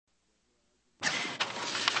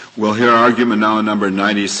We'll hear argument now on number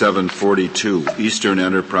 9742, Eastern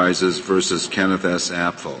Enterprises versus Kenneth S.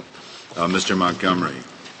 Apfel. Mr. Montgomery.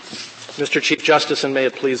 Mr. Chief Justice, and may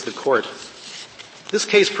it please the Court. This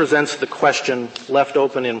case presents the question left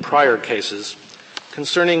open in prior cases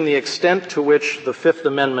concerning the extent to which the Fifth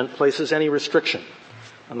Amendment places any restriction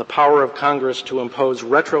on the power of Congress to impose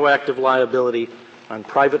retroactive liability on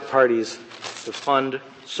private parties to fund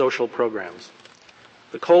social programs.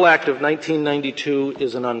 The Coal Act of 1992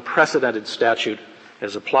 is an unprecedented statute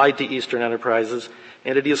as applied to Eastern Enterprises,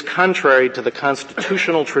 and it is contrary to the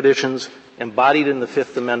constitutional traditions embodied in the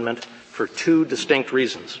Fifth Amendment for two distinct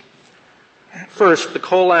reasons. First, the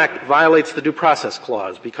Coal Act violates the Due Process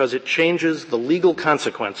Clause because it changes the legal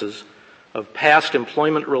consequences of past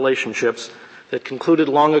employment relationships that concluded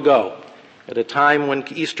long ago, at a time when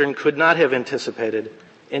Eastern could not have anticipated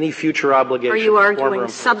any future obligation. Are you arguing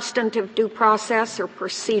substantive due process or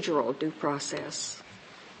procedural due process?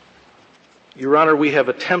 Your Honor, we have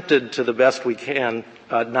attempted to the best we can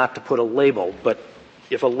not to put a label, but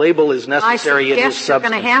if a label is necessary, it is substantive. I suggest you're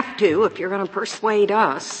going to have to if you're going to persuade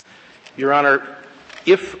us. Your Honor,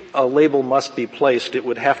 if a label must be placed, it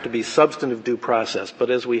would have to be substantive due process. But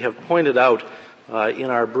as we have pointed out in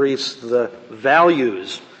our briefs, the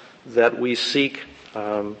values that we seek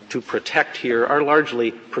to protect here are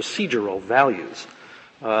largely procedural values.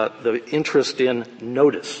 The interest in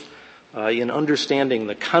notice, in understanding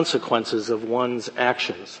the consequences of one's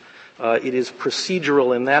actions. It is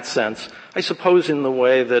procedural in that sense, I suppose in the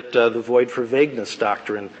way that the void for vagueness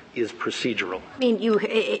doctrine is procedural. I mean,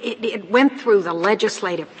 it went through the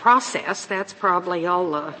legislative process. That's probably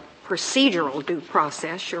all the procedural due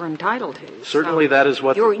process you're entitled to. Certainly that is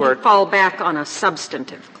what the Court... You fall back on a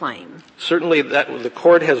substantive claim. Certainly that the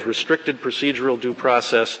Court has restricted procedural due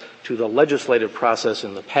process to the legislative process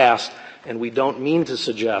in the past, and we don't mean to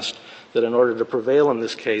suggest that in order to prevail in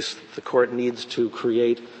this case, the Court needs to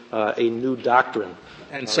create a new doctrine.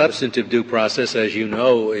 And substantive due process, as you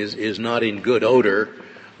know, is not in good odor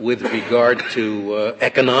with regard to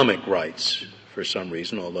economic rights for some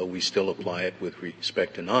reason, although we still apply it with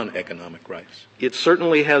respect to non-economic rights. It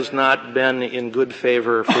certainly has not been in good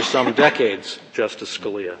favor for some decades, Justice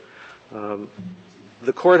Scalia.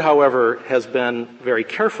 The Court, however, has been very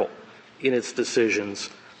careful in its decisions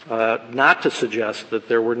not to suggest that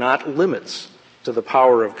there were not limits to the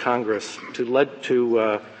power of Congress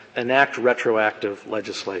to enact retroactive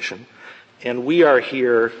legislation. And we are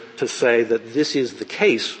here to say that this is the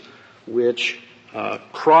case which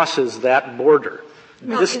crosses that border.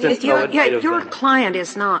 Your client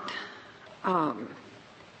is not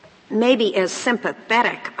maybe as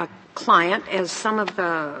sympathetic a client as some of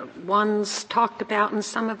the ones talked about in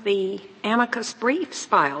some of the amicus briefs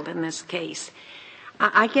filed in this case.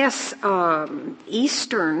 I guess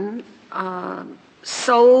Eastern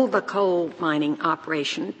sold the coal mining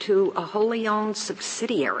operation to a wholly owned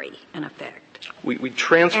subsidiary, in effect. We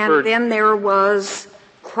transferred... And then there was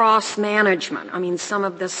cross-management. I mean, some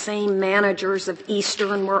of the same managers of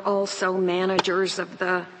Eastern were also managers of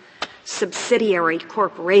the subsidiary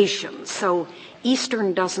corporations. So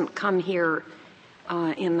Eastern doesn't come here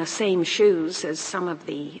in the same shoes as some of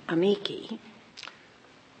the amici.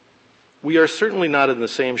 We are certainly not in the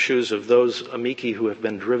same shoes of those amici who have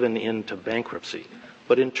been driven into bankruptcy.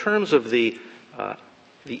 But in terms of the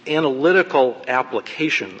analytical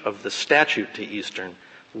application of the statute to Eastern,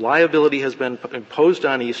 liability has been imposed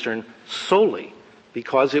on Eastern solely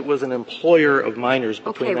because it was an employer of miners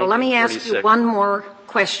between 1946. Okay, well, let me ask you one more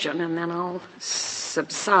question, and then I'll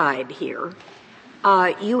subside here.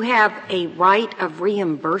 You have a right of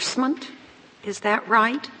reimbursement, is that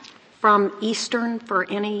right, from Eastern for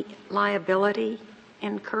any liability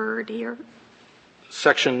incurred here?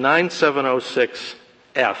 Section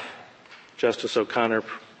 9706F, Justice O'Connor,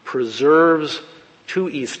 preserves to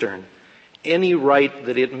Eastern any right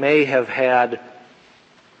that it may have had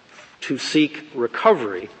to seek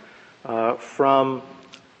recovery from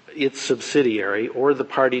its subsidiary or the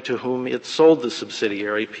party to whom it sold the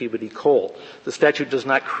subsidiary, Peabody Coal. The statute does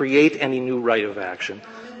not create any new right of action.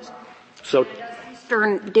 So,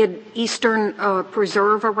 did Eastern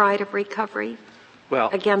preserve a right of recovery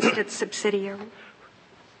against its subsidiary?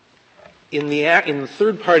 In the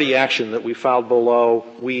third-party action that we filed below,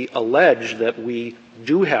 we allege that we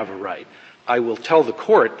do have a right. I will tell the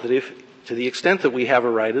Court that if, to the extent that we have a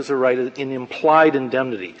right, is a right in implied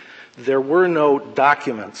indemnity. There were no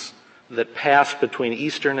documents that passed between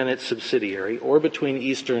Eastern and its subsidiary or between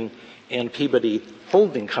Eastern and Peabody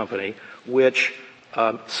Holding Company which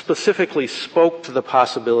specifically spoke to the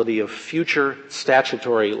possibility of future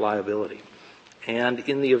statutory liability. And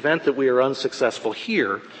in the event that we are unsuccessful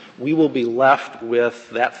here, we will be left with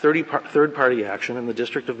that third-party action in the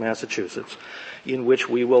District of Massachusetts, in which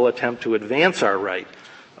we will attempt to advance our right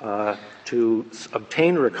to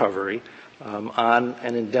obtain recovery on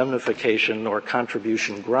an indemnification or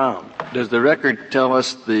contribution ground. Does the record tell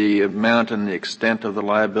us the amount and the extent of the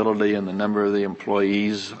liability and the number of the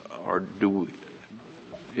employees, or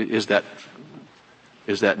is that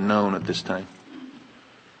known at this time?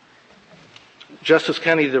 Justice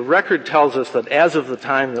Kennedy, the record tells us that as of the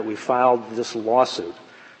time that we filed this lawsuit,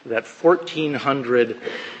 that 1,400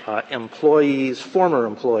 employees, former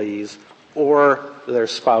employees, or their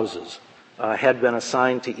spouses had been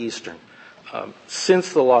assigned to Eastern.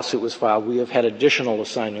 Since the lawsuit was filed, we have had additional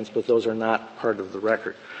assignments, but those are not part of the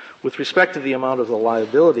record. With respect to the amount of the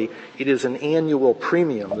liability, it is an annual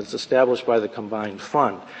premium that's established by the combined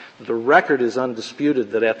fund. The record is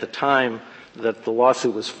undisputed that at the time that the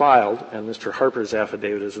lawsuit was filed, and Mr. Harper's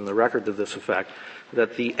affidavit is in the record to this effect,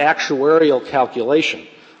 that the actuarial calculation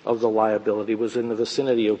of the liability was in the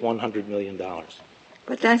vicinity of $100 million.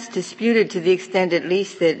 But that's disputed to the extent at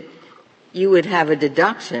least that you would have a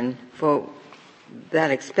deduction for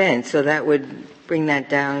that expense, so that would bring that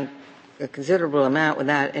down a considerable amount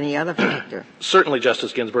without any other factor. Certainly,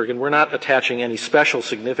 Justice Ginsburg, and we're not attaching any special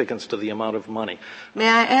significance to the amount of money. May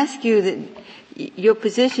I ask you that your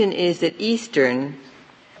position is that Eastern,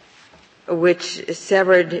 which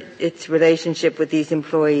severed its relationship with these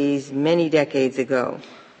employees many decades ago,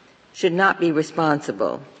 should not be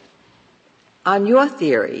responsible. On your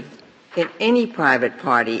theory, can any private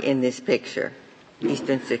party in this picture,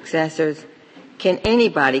 Eastern successors, can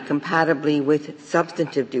anybody compatibly with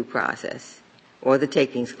substantive due process or the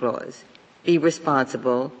takings clause be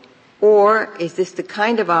responsible, or is this the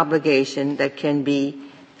kind of obligation that can be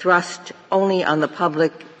thrust only on the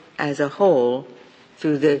public as a whole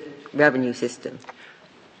through the revenue system?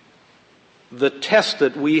 The test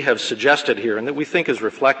that we have suggested here, and that we think is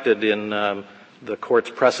reflected in the Court's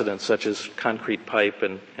precedents, such as Concrete Pipe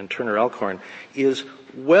and Turner Elkhorn, is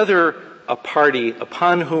whether a party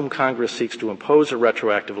upon whom Congress seeks to impose a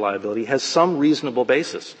retroactive liability has some reasonable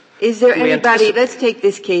basis. Is there anybody, let's take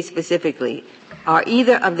this case specifically, are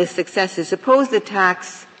either of the successors, suppose the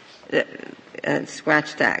tax,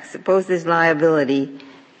 scratch tax, suppose this liability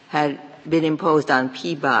had been imposed on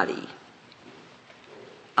Peabody.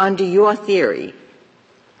 Under your theory,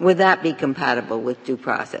 would that be compatible with due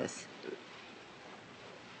process?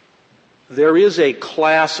 There is a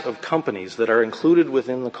class of companies that are included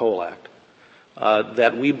within the Coal Act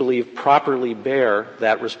that we believe properly bear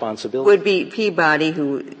that responsibility. Would be Peabody,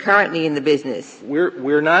 who currently in the business.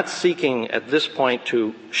 We're not seeking at this point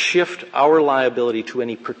to shift our liability to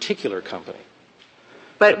any particular company.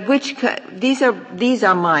 But these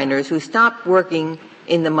are miners who stopped working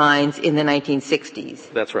in the mines in the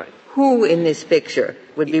 1960s. That's right. Who in this picture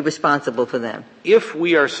would be responsible for them? If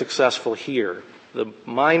we are successful here, the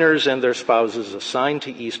miners and their spouses assigned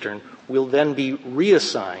to Eastern will then be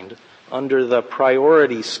reassigned under the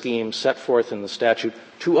priority scheme set forth in the statute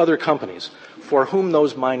to other companies for whom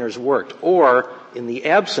those miners worked, or in the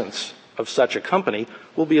absence of such a company,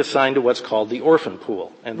 will be assigned to what's called the orphan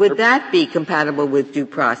pool. And would that be compatible with due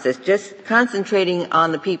process, just concentrating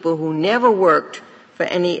on the people who never worked for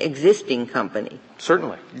any existing company?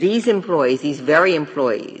 Certainly. These employees, these very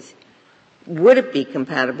employees, would it be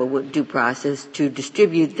compatible with due process to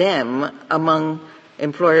distribute them among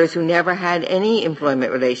employers who never had any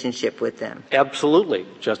employment relationship with them? Absolutely,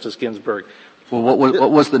 Justice Ginsburg. Well,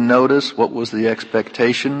 what was the notice? What was the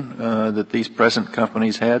expectation that these present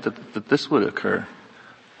companies had that this would occur?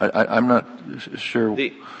 I'm not sure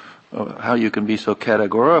how you can be so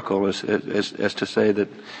categorical as to say that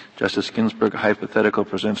Justice Ginsburg hypothetical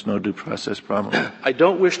presents no due process problem. I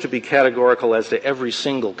don't wish to be categorical as to every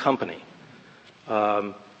single company.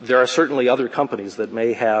 There are certainly other companies that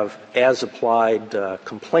may have as-applied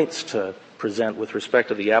complaints to present with respect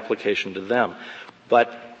to the application to them.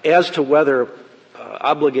 But as to whether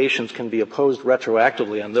obligations can be opposed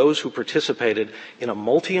retroactively on those who participated in a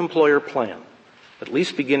multi-employer plan, at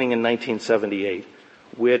least beginning in 1978,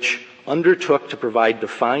 which undertook to provide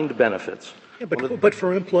defined benefits. Yeah, but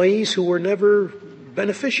for employees who were never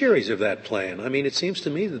beneficiaries of that plan, I mean, it seems to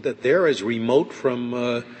me that they're as remote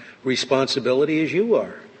from responsibility as you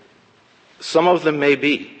are. Some of them may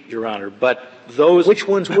be, Your Honor, but those... Which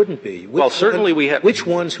ones wouldn't be? Certainly we have... Which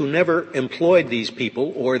ones who never employed these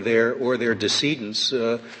people or their decedents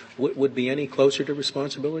would be any closer to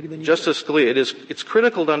responsibility than you? Justice Scalia, it's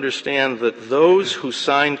critical to understand that those who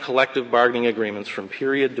signed collective bargaining agreements from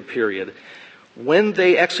period to period, when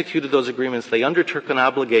they executed those agreements, they undertook an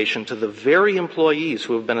obligation to the very employees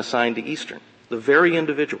who have been assigned to Eastern. the very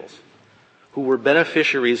individuals who were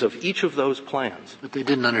beneficiaries of each of those plans. But they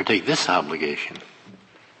didn't undertake this obligation.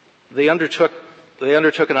 They undertook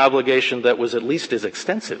an obligation that was at least as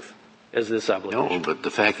extensive as this obligation. No, but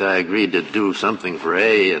the fact that I agreed to do something for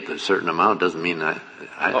A at a certain amount doesn't mean I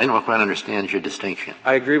don't quite understand your distinction.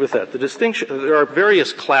 I agree with that. The distinction, there are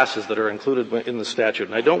various classes that are included in the statute,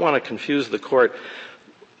 and I don't want to confuse the Court,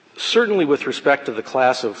 certainly with respect to the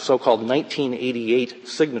class of so-called 1988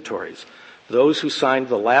 signatories, those who signed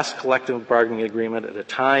the last collective bargaining agreement at a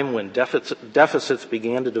time when deficits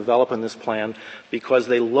began to develop in this plan because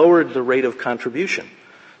they lowered the rate of contribution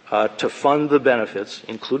to fund the benefits,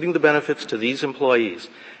 including the benefits to these employees.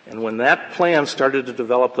 And when that plan started to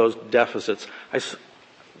develop those deficits,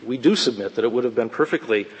 we do submit that it would have been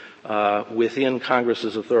perfectly within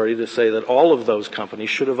Congress's authority to say that all of those companies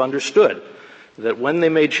should have understood that when they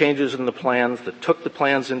made changes in the plans that took the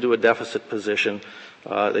plans into a deficit position,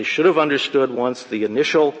 they should have understood once the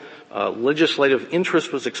initial legislative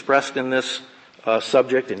interest was expressed in this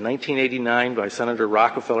subject in 1989 by Senator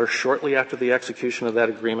Rockefeller shortly after the execution of that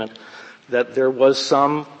agreement, that there was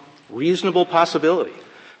some reasonable possibility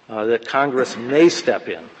that Congress may step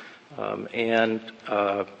in and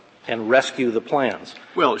rescue the plans.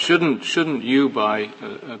 Well, shouldn't you, by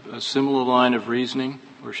a similar line of reasoning,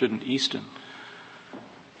 or shouldn't Easton,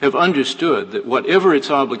 have understood that whatever its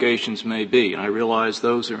obligations may be, and I realize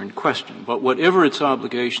those are in question, but whatever its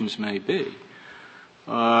obligations may be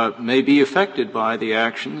affected by the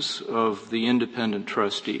actions of the independent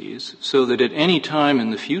trustees, so that at any time in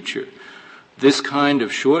the future, this kind of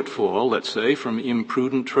shortfall, let's say, from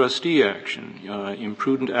imprudent trustee action,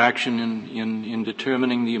 imprudent action in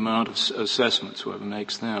determining the amount of assessments, whoever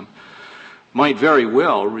makes them, might very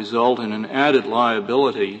well result in an added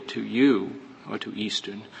liability to you or to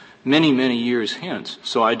Eastern many, many years hence.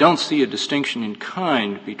 So I don't see a distinction in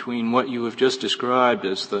kind between what you have just described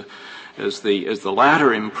as the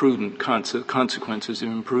latter imprudent consequences of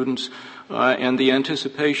imprudence and the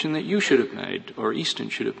anticipation that you should have made or Easton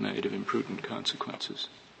should have made of imprudent consequences.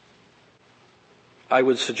 I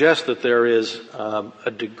would suggest that there is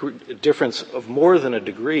a difference of more than a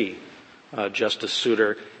degree, Justice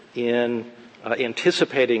Souter, in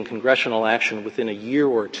anticipating congressional action within a year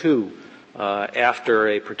or two after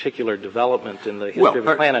a particular development in the history of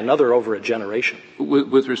the plan, another over a generation.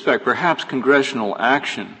 With respect, perhaps congressional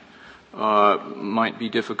action might be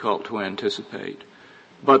difficult to anticipate.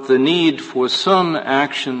 But the need for some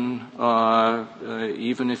action,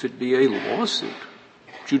 even if it be a lawsuit,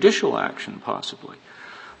 judicial action possibly,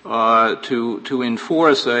 to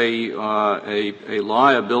enforce a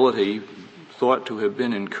liability thought to have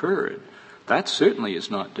been incurred, that certainly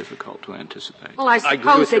is not difficult to anticipate. Well, I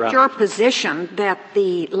suppose it's your position that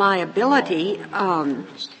the liability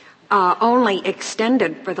only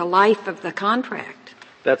extended for the life of the contract.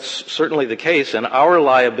 That's certainly the case, and our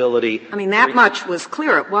liability... I mean, that much was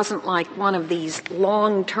clear. It wasn't like one of these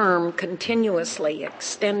long-term, continuously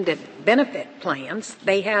extended benefit plans.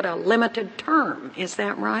 They had a limited term. Is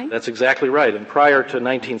that right? That's exactly right. And prior to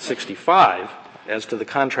 1965, as to the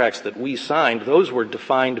contracts that we signed, those were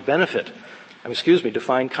defined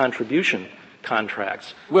contribution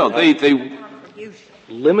contracts. Well, they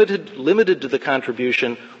limited to the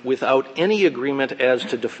contribution without any agreement as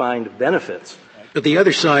to defined benefits. But the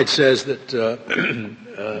other side says that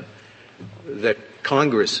that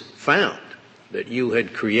Congress found that you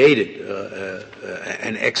had created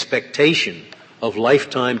an expectation of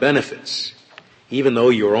lifetime benefits. Even though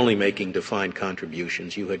you're only making defined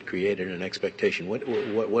contributions, you had created an expectation.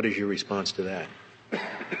 What is your response to that?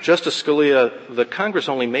 Justice Scalia, the Congress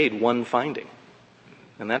only made one finding,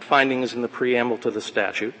 and that finding is in the preamble to the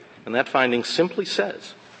statute, and that finding simply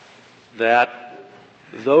says that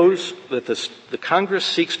the Congress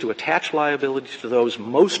seeks to attach liability to those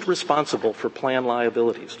most responsible for plan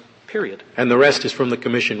liabilities, period. And the rest is from the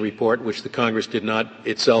Commission report, which the Congress did not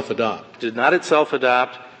itself adopt. Did not itself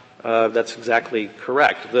adopt. That's exactly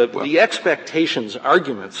correct. The expectations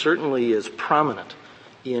argument certainly is prominent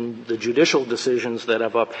in the judicial decisions that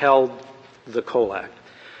have upheld the Cole Act.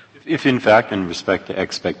 If, in fact, in respect to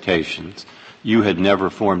expectations, you had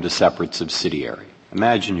never formed a separate subsidiary,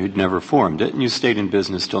 imagine you'd never formed it and you stayed in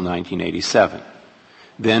business till 1987.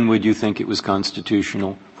 Then would you think it was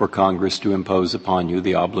constitutional for Congress to impose upon you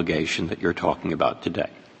the obligation that you're talking about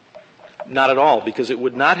today? Not at all, because it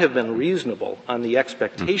would not have been reasonable on the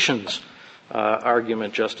expectations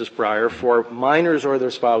argument, Justice Breyer, for minors or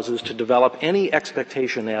their spouses to develop any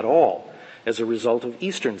expectation at all as a result of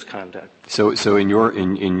Eastern's conduct. So in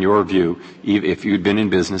your view, if you'd been in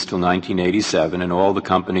business till 1987 and all the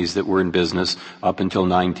companies that were in business up until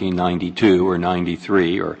 1992 or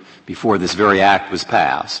 93 or before this very act was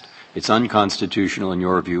passed, it's unconstitutional in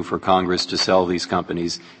your view for Congress to sell these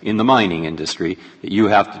companies in the mining industry, that you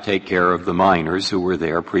have to take care of the miners who were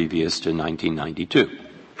there previous to 1992.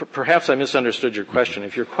 Perhaps I misunderstood your question.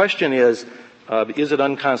 If your question is it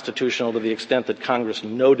unconstitutional to the extent that Congress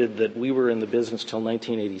noted that we were in the business till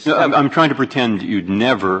 1987? No, I'm trying to pretend you'd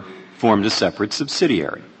never formed a separate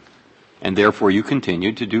subsidiary, and therefore you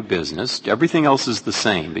continued to do business. Everything else is the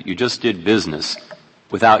same, but you just did business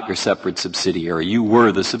without your separate subsidiary. You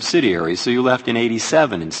were the subsidiary, so you left in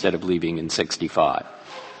 87 instead of leaving in 65.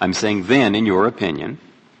 I'm saying then, in your opinion,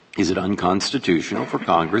 is it unconstitutional for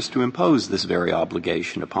Congress to impose this very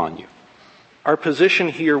obligation upon you? Our position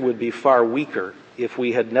here would be far weaker if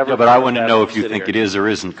we had never. Yeah, but I want to know if you think it is or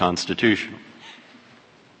isn't constitutional.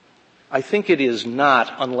 I think it is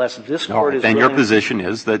not, unless this Court is then willing. Your position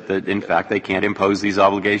is that in fact they can't impose these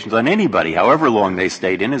obligations on anybody, however long they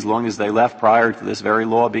stayed in, as long as they left prior to this very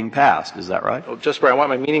law being passed. Is that right? Oh, Justice Breyer, I want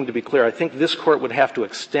my meaning to be clear. I think this Court would have to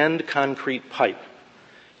extend concrete pipe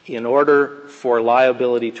in order for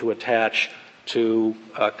liability to attach to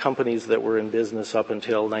companies that were in business up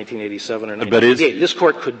until 1987 or 1988. This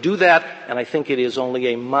Court could do that, and I think it is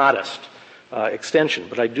only a modest extension.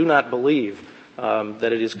 But I do not believe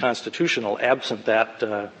that it is constitutional absent that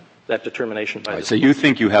determination by the Court. So you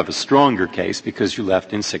think you have a stronger case because you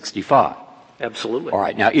left in 65? Absolutely. All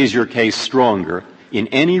right. Now, is your case stronger in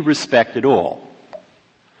any respect at all,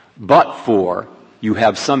 but for you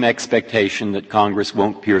have some expectation that Congress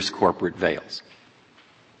won't pierce corporate veils?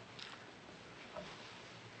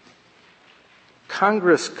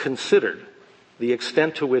 Congress considered the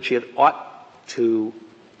extent to which it ought to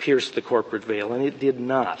pierce the corporate veil, and it did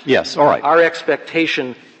not. Yes, all right. Our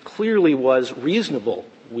expectation clearly was reasonable,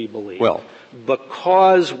 we believe. Well,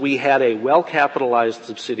 because we had a well-capitalized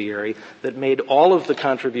subsidiary that made all of the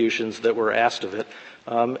contributions that were asked of it,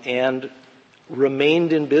 and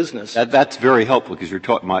remained in business. That's very helpful, because you're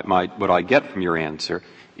what I get from your answer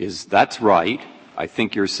is that's right. I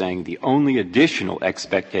think you're saying the only additional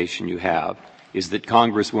expectation you have is that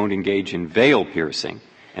Congress won't engage in veil piercing.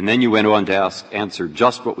 And then you went on to answer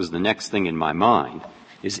just what was the next thing in my mind,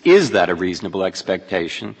 is that a reasonable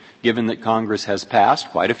expectation, given that Congress has passed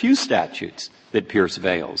quite a few statutes that pierce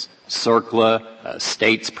veils? CERCLA,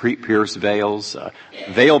 states pierce veils.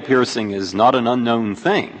 Veil piercing is not an unknown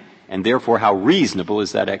thing, and therefore how reasonable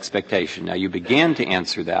is that expectation? Now, you began to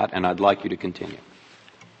answer that, and I'd like you to continue.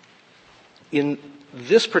 In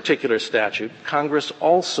this particular statute, Congress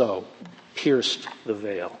also pierced the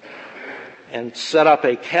veil and set up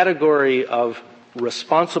a category of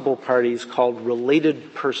responsible parties called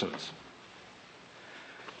related persons.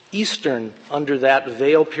 Eastern, under that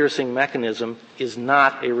veil-piercing mechanism, is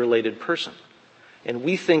not a related person. And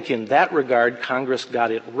we think in that regard, Congress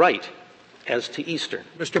got it right as to Eastern.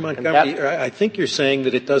 Mr. Montgomery, I think you're saying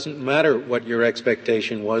that it doesn't matter what your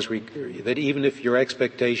expectation was, that even if your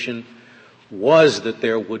expectation was that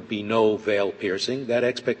there would be no veil piercing, that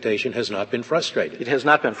expectation has not been frustrated. It has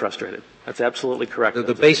not been frustrated. That's absolutely correct.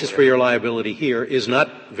 The basis for your liability here is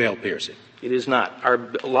not veil piercing. It is not.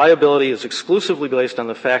 Our liability is exclusively based on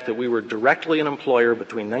the fact that we were directly an employer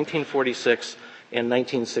between 1946 and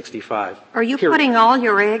 1965. Are you putting all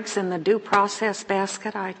your eggs in the due process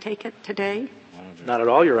basket, I take it, today? Not at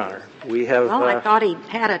all, Your Honor. We have. Well, I thought he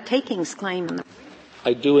had a takings claim in the.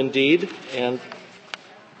 I do indeed, and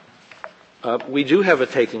we do have a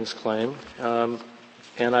takings claim,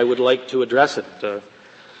 and I would like to address it.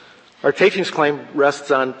 Our takings claim rests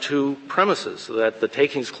on two premises: that the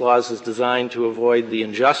takings clause is designed to avoid the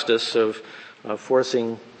injustice of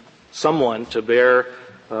forcing someone to bear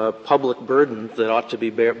public burden that ought to be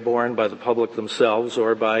borne by the public themselves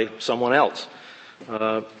or by someone else.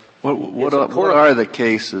 What are the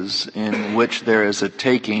cases in which there is a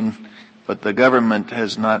taking, but the government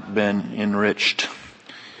has not been enriched?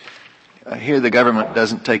 Here the government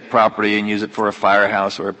doesn't take property and use it for a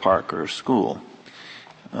firehouse or a park or a school.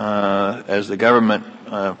 As the government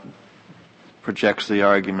projects the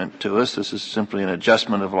argument to us, this is simply an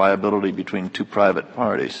adjustment of liability between two private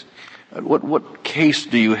parties. What case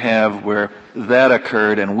do you have where that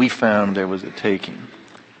occurred and we found there was a taking?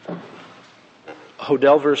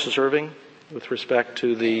 Hodel versus Irving, with respect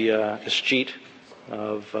to the escheat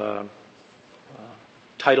of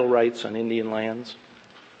title rights on Indian lands.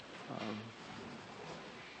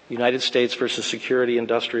 United States versus Security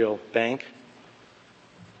Industrial Bank.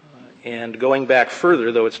 And going back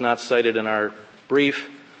further, though it's not cited in our brief,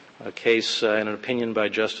 a case in an opinion by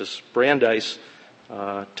Justice Brandeis,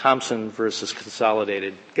 Thompson versus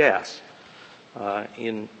Consolidated Gas.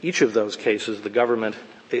 In each of those cases, the government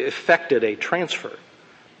effected a transfer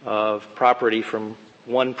of property from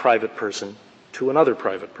one private person to another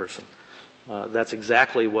private person. That's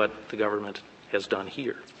exactly what the government has done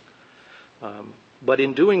here. But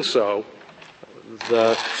in doing so,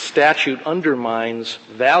 the statute undermines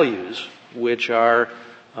values which are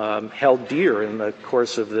held dear in the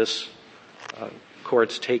course of this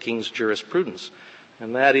court's takings jurisprudence.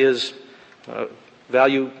 And that is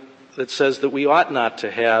value that says that we ought not to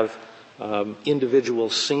have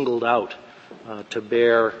individuals singled out to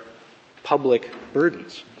bear public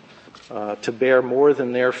burdens, to bear more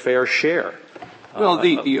than their fair share. Well,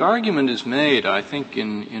 the argument is made, I think,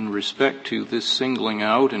 in respect to this singling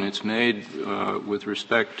out, and it's made with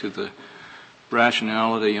respect to the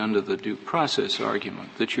rationality under the due process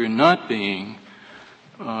argument, that you're not being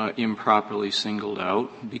improperly singled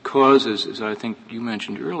out because, as I think you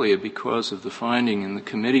mentioned earlier, because of the finding in the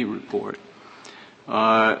committee report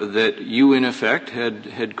that you, in effect,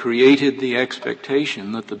 had created the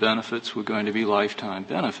expectation that the benefits were going to be lifetime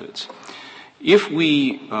benefits. If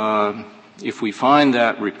we find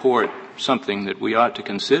that report something that we ought to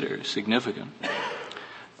consider significant,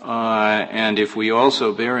 and if we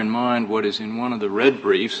also bear in mind what is in one of the red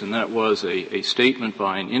briefs, and that was a statement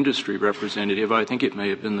by an industry representative, I think it may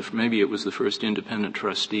have been maybe it was the first independent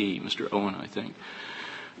trustee, Mr. Owen, I think,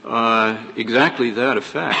 exactly that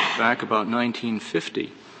effect back about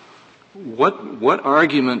 1950. What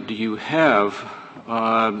argument do you have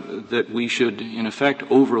that we should, in effect,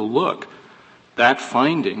 overlook that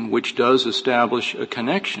finding, which does establish a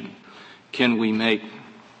connection? Can we make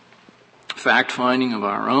fact-finding of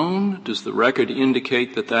our own? Does the record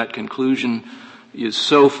indicate that that conclusion is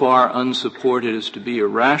so far unsupported as to be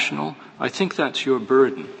irrational? I think that's your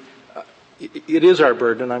burden. It is our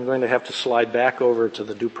burden. I'm going to have to slide back over to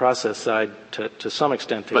the due process side to some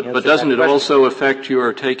extent. But doesn't it also affect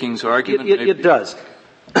your takings argument? It does.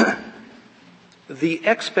 The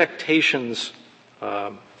expectations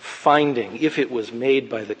finding, if it was made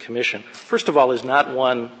by the Commission, first of all, is not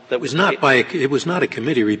one that was it was not a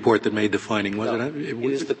committee report that made the finding, was it? It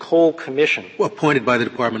is the Cole Commission. Appointed by the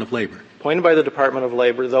Department of Labor. Appointed by the Department of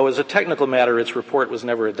Labor, though as a technical matter, its report was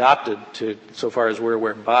never adopted so far as we're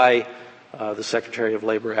aware, by the Secretary of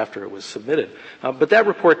Labor after it was submitted. But that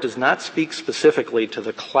report does not speak specifically to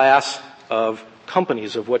the class of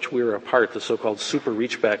companies of which we were a part, the so-called super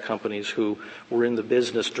reachback companies who were in the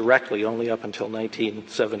business directly only up until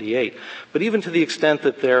 1978. But even to the extent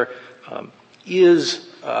that there is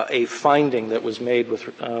a finding that was made with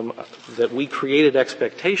that we created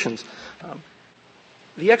expectations,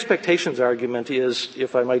 the expectations argument is,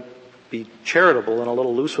 if I might be charitable and a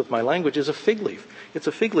little loose with my language, is a fig leaf. It's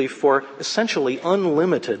a fig leaf for essentially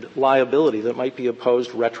unlimited liability that might be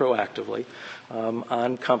imposed retroactively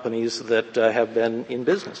on companies that have been in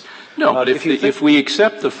business. No, but if we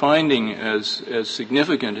accept the finding as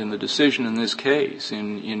significant in the decision in this case,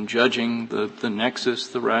 in judging the nexus,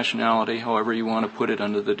 the rationality, however you want to put it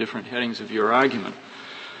under the different headings of your argument,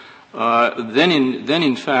 then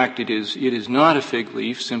in fact it is not a fig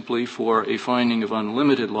leaf simply for a finding of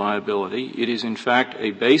unlimited liability. It is in fact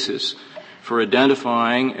a basis for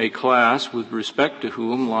identifying a class with respect to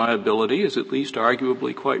whom liability is at least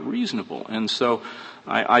arguably quite reasonable. And so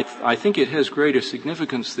I think it has greater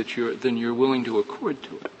significance than you're willing to accord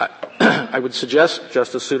to it. I would suggest,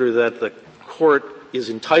 Justice Souter, that the Court is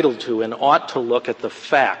entitled to and ought to look at the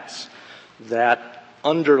facts that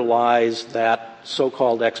underlies that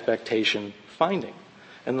so-called expectation finding.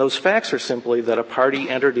 And those facts are simply that a party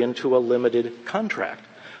entered into a limited contract,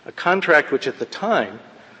 a contract which at the time,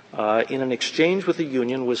 in an exchange with the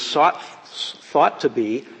union, was thought to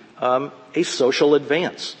be a social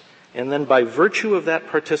advance. And then by virtue of that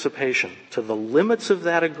participation, to the limits of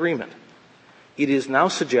that agreement, it is now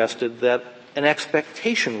suggested that an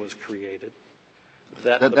expectation was created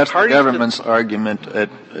that that's the government's argument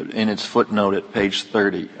in its footnote at page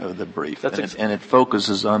 30 of the brief. And it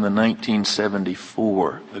focuses on the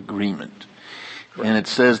 1974 agreement. Correct. And it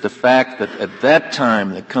says the fact that at that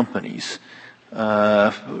time the companies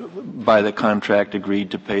by the contract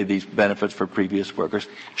agreed to pay these benefits for previous workers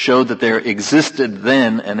showed that there existed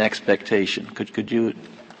then an expectation. Could you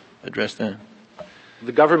address that?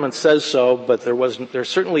 The government says so, but there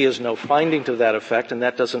certainly is no finding to that effect, and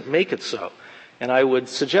that doesn't make it so. And I would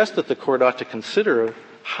suggest that the Court ought to consider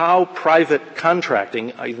how private contracting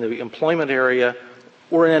in the employment area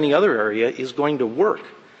or in any other area is going to work.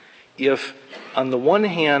 If, on the one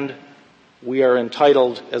hand, we are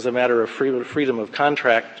entitled, as a matter of freedom of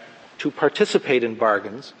contract, to participate in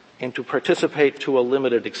bargains, and to participate to a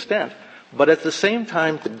limited extent. But at the same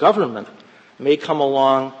time, the government may come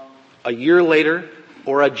along a year later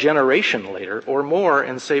or a generation later or more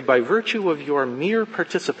and say, by virtue of your mere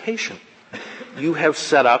participation, you have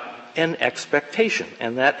set up an expectation,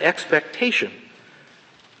 and that expectation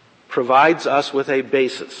provides us with a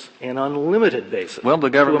basis, an unlimited basis. Well, the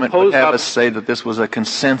government would have us say that this was a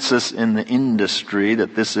consensus in the industry,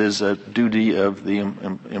 that this is a duty of the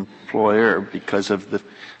employer because of the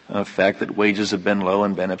fact that wages have been low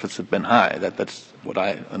and benefits have been high. That's what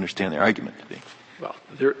I understand the argument to be. Well,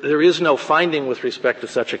 there is no finding with respect to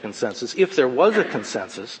such a consensus. If there was a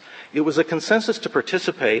consensus, it was a consensus to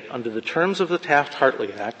participate under the terms of the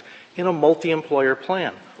Taft-Hartley Act in a multi-employer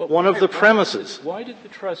plan. One of the premises. Why did the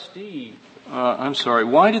trustee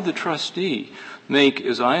make,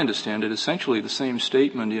 as I understand it, essentially the same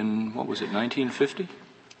statement in, 1950?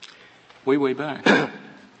 Way back.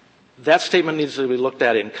 That statement needs to be looked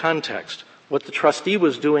at in context. What the trustee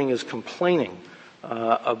was doing is complaining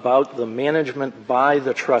about the management by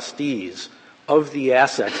the trustees of the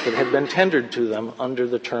assets that had been tendered to them under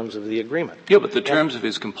the terms of the agreement. Yeah, but the terms of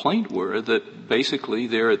his complaint were that basically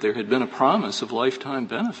there had been a promise of lifetime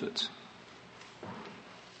benefits.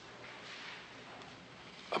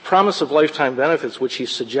 A promise of lifetime benefits, which he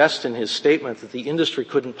suggests in his statement that the industry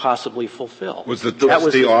couldn't possibly fulfill. Was the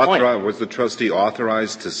trustee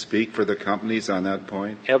authorized to speak for the companies on that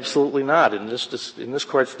point? Absolutely not. In this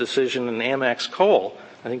Court's decision in Amex Coal,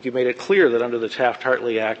 I think you made it clear that under the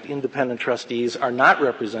Taft-Hartley Act, independent trustees are not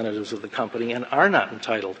representatives of the company and are not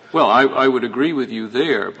entitled. Well, I would agree with you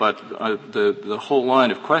there, but the whole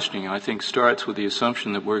line of questioning, I think, starts with the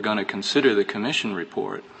assumption that we're going to consider the commission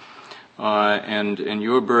report. And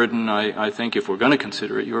your burden, I think, if we're going to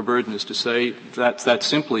consider it, your burden is to say that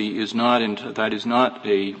simply is not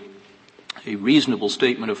a reasonable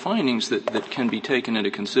statement of findings that can be taken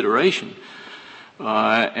into consideration.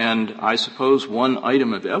 And I suppose one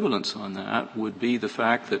item of evidence on that would be the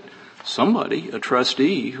fact that somebody, a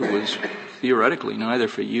trustee who was theoretically neither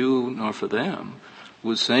for you nor for them,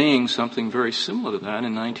 was saying something very similar to that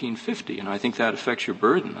in 1950. And I think that affects your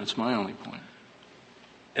burden. That's my only point.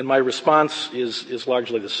 And my response is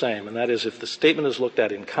largely the same, and that is if the statement is looked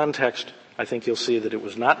at in context, I think you'll see that it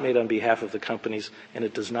was not made on behalf of the companies, and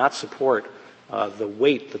it does not support the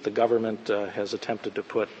weight that the government has attempted to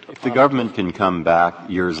put upon. If the government can come back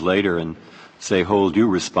years later and say, hold you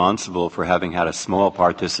responsible for having had a small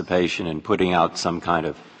participation in putting out some kind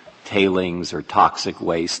of tailings or toxic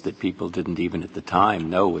waste that people didn't even at the time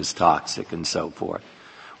know was toxic and so forth,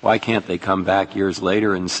 why can't they come back years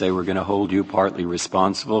later and say we're going to hold you partly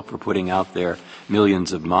responsible for putting out there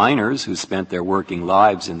millions of miners who spent their working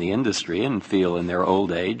lives in the industry and feel in their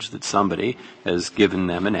old age that somebody has given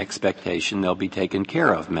them an expectation they'll be taken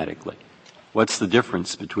care of medically? What's the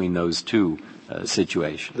difference between those two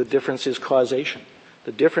situations? The difference is causation.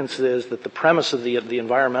 The difference is that the premise of the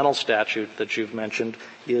environmental statute that you've mentioned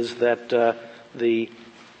is that the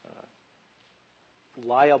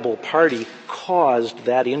liable party caused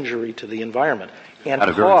that injury to the environment. And had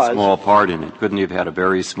a very small part in it. Couldn't he have had a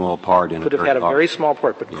very small part in it? Could have had a very small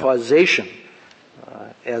part, but causation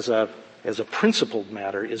as a principled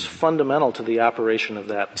matter is fundamental to the operation of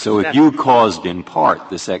that. So if you caused in part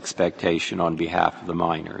this expectation on behalf of the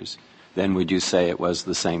miners, then would you say it was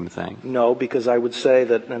the same thing? No, because I would say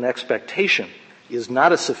that an expectation is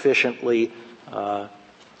not a sufficient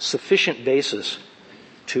basis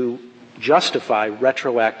to justify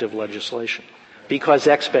retroactive legislation, because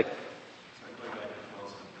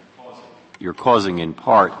you're causing in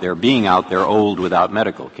part their being out there old without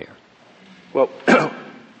medical care. Well,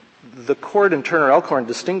 the court in Turner Elkhorn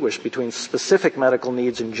distinguished between specific medical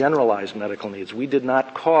needs and generalized medical needs. We did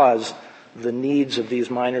not cause the needs of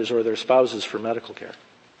these miners or their spouses for medical care.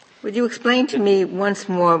 Would you explain to me once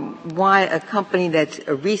more why a company that's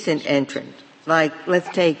a recent entrant, like let's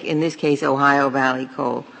take in this case Ohio Valley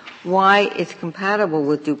Coal, why it's compatible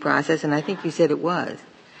with due process, and I think you said it was,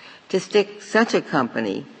 to stick such a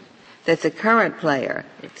company that's a current player,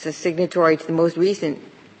 it's a signatory to the most recent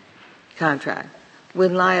contract,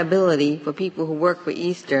 with liability for people who work for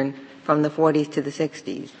Eastern from the 40s to the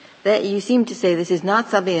 60s. That you seem to say this is not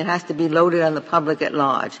something that has to be loaded on the public at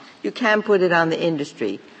large. You can put it on the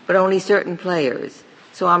industry, but only certain players.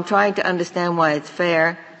 So I'm trying to understand why it's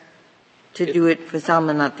fair to do it for some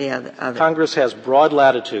and not the other. Congress has broad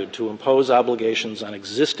latitude to impose obligations on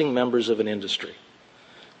existing members of an industry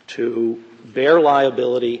to bear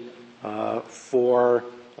liability for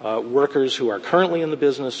workers who are currently in the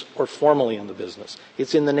business or formerly in the business.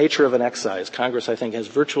 It's in the nature of an excise. Congress, I think, has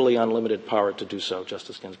virtually unlimited power to do so,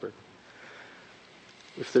 Justice Ginsburg.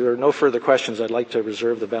 If there are no further questions, I'd like to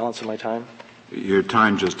reserve the balance of my time. Your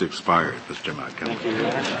time just expired, Mr. Motkin. Thank you, Your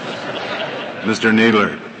Honor. Mr.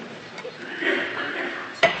 Needler.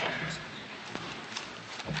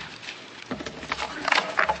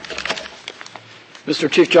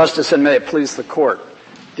 Mr. Chief Justice, and may it please the Court.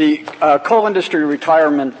 The Coal Industry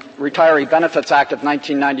Retiree Benefits Act of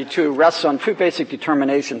 1992 rests on two basic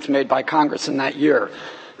determinations made by Congress in that year.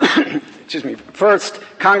 Excuse me. First,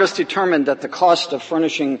 Congress determined that the cost of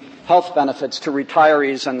furnishing health benefits to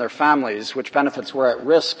retirees and their families, which benefits were at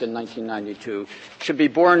risk in 1992, should be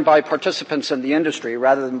borne by participants in the industry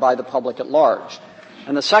rather than by the public at large.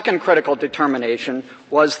 And the second critical determination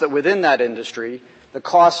was that within that industry, the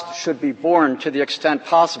cost should be borne to the extent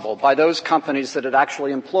possible by those companies that had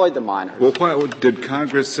actually employed the miners. Well, did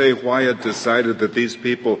Congress say why it decided that these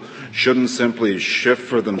people shouldn't simply shift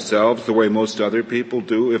for themselves the way most other people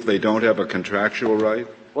do if they don't have a contractual right?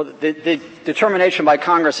 Well, the determination by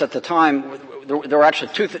Congress at the time, there were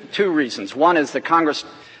actually two reasons. One is that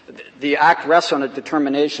the Act rests on a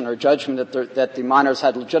determination or judgment that the miners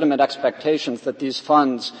had legitimate expectations that these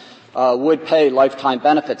funds would pay lifetime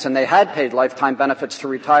benefits, and they had paid lifetime benefits to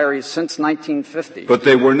retirees since 1950. But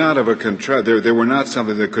they were not of a contract. They were not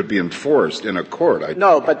something that could be enforced in a court.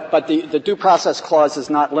 No, but the Due Process Clause is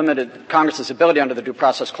not limited. Congress's ability under the Due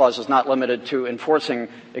Process Clause is not limited to enforcing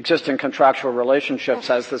existing contractual relationships,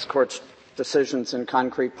 as this Court's decisions in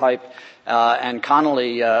Concrete Pipe and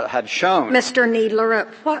Connolly had shown. Mr. Needler,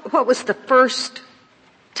 what was the first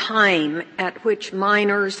time at which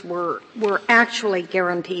miners were actually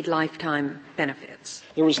guaranteed lifetime benefits?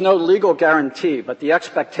 There was no legal guarantee, but the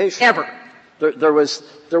expectation ever. There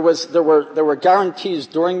were guarantees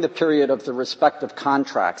during the period of the respective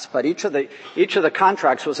contracts, but each of the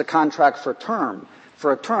contracts was a contract for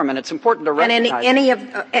a term, and it's important to recognize. And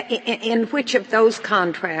in which of those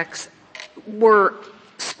contracts were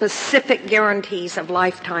specific guarantees of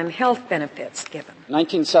lifetime health benefits given?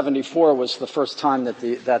 1974 was the first time that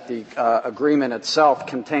the agreement itself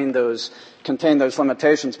contained those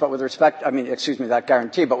limitations. But with respect, that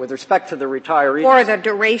guarantee. But with respect to the retirees, for the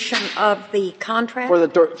duration of the contract,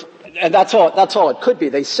 and that's all it could be.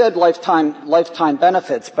 They said lifetime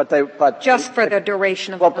benefits, but just for the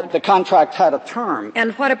duration of the contract. The contract had a term.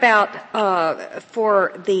 And what about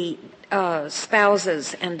for the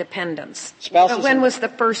spouses and dependents? When was the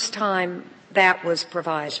first time that was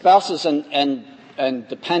provided? Spouses and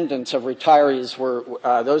dependents of retirees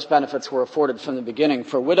those benefits were afforded from the beginning.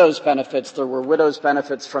 For widows' benefits, there were widows'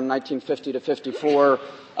 benefits from 1950 to 54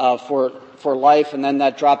 for life, and then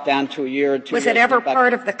that dropped down to a year. 2 was years it ever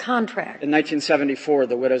part of the contract? In 1974,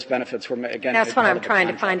 the widows' benefits were again. That's what I'm trying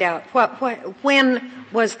to find out. When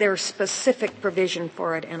was there specific provision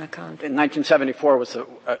for it in a contract? In 1974 was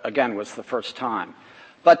the first time.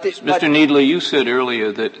 Mr. Needler, you said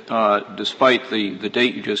earlier that despite the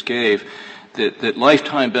date you just gave, that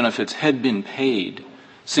lifetime benefits had been paid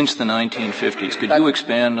since the 1950s. Could you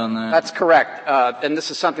expand on that? That's correct. And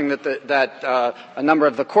this is something that a number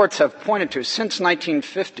of the courts have pointed to. Since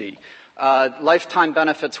 1950, lifetime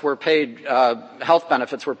benefits were paid, health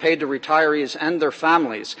benefits were paid to retirees and their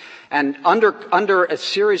families. And under a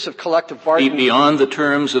series of collective bargaining. Beyond the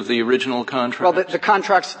terms of the original contract? Well,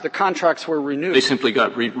 the contracts were renewed. They simply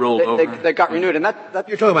got rolled over? They got renewed. And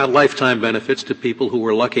You're talking about lifetime benefits to people who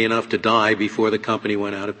were lucky enough to die before the company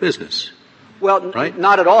went out of business. Well, right?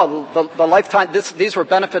 Not at all. The lifetime, these were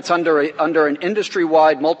benefits under an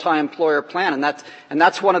industry-wide multi-employer plan, and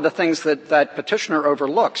that's one of the things that petitioner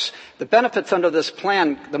overlooks. The benefits under this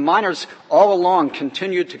plan, the miners all along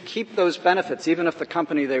continued to keep those benefits, even if the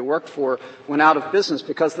company they worked for went out of business,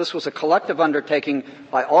 because this was a collective undertaking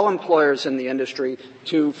by all employers in the industry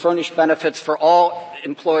to furnish benefits for all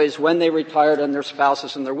employees when they retired and their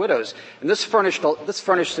spouses and their widows. And this furnished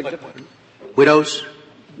significant.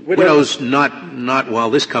 Widows not while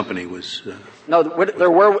this company was. No, there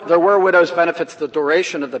were widows' benefits. The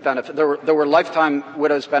duration of the benefit there were lifetime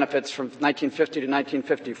widows' benefits from 1950 to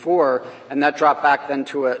 1954, and that dropped back then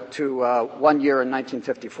to 1 year in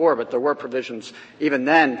 1954. But there were provisions even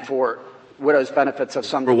then for widows' benefits of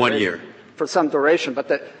some for 1 year for some duration. But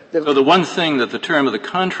so the one thing that the term of the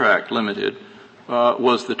contract limited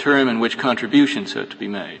was the term in which contributions had to be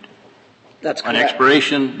made. That's correct. On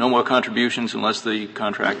expiration, no more contributions unless the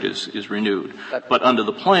contract is renewed. But under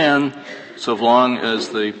the plan, so long as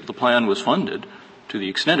the plan was funded to the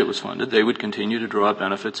extent it was funded, they would continue to draw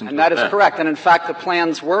benefits into And that is effect. correct. And in fact, the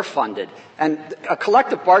plans were funded. And a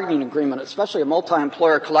collective bargaining agreement, especially a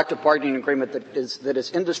multi-employer collective bargaining agreement that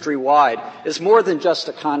is industry-wide, is more than just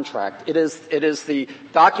a contract. It is the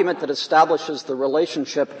document that establishes the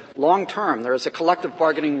relationship long-term. There is a collective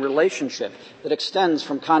bargaining relationship that extends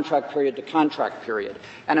from contract period to contract period.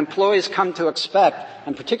 And employees come to expect,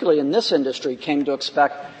 and particularly in this industry, came to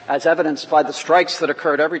expect, as evidenced by the strikes that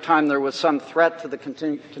occurred every time there was some threat to the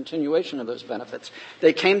continuation of those benefits.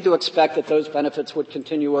 They came to expect that those benefits would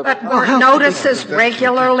continue over time. But were notices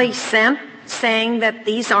regularly sent saying that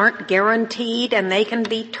these aren't guaranteed and they can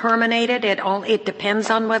be terminated? It depends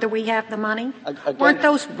on whether we have the money. Again, weren't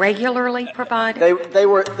those regularly provided? They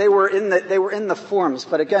were in the forms.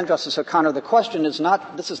 But again, Justice O'Connor, the question is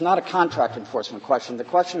not. This is not a contract enforcement question. The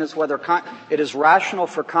question is whether it is rational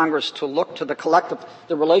for Congress to look to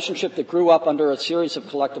the relationship that grew up under a series of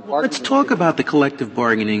collective bargaining. Let's talk about the collective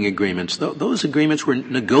bargaining agreements. Those agreements were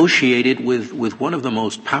negotiated with one of the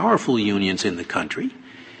most powerful unions in the country.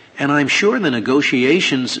 And I'm sure the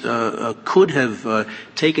negotiations could have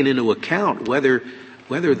taken into account whether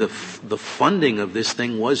the funding of this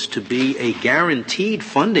thing was to be a guaranteed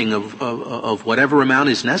funding of whatever amount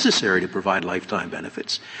is necessary to provide lifetime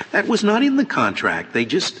benefits. That was not in the contract. They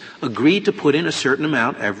just agreed to put in a certain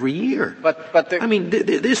amount every year.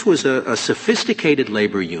 This was a sophisticated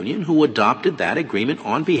labor union who adopted that agreement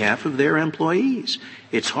on behalf of their employees.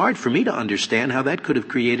 It's hard for me to understand how that could have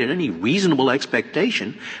created any reasonable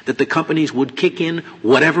expectation that the companies would kick in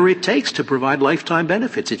whatever it takes to provide lifetime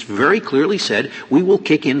benefits. It's very clearly said, we will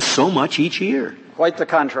kick in so much each year. Quite the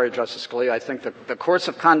contrary, Justice Scalia. I think the course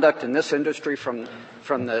of conduct in this industry from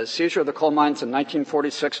the seizure of the coal mines in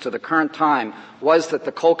 1946 to the current time was that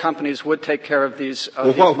the coal companies would take care of these.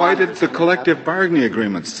 Why did the collective bargaining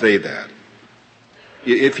agreement say that?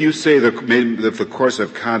 If you say that the course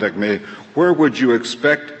of conduct where would you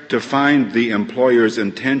expect to find the employer's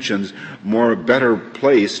intentions better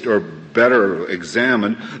placed or better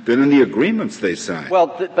examined than in the agreements they signed? Well,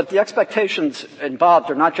 but the expectations involved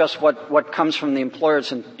are not just what comes from the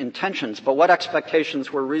employer's intentions, but what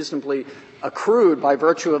expectations were reasonably accrued by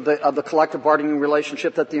virtue of the collective bargaining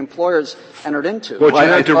relationship that the employers entered into. Well,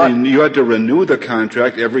 you had to renew the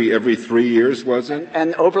contract every 3 years, was it?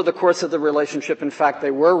 And over the course of the relationship, in fact, they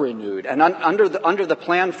were renewed. And under the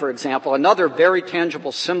plan, for example, another very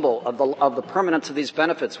tangible symbol of the permanence of these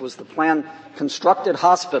benefits was the plan constructed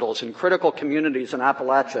hospitals in critical communities in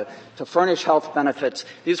Appalachia to furnish health benefits.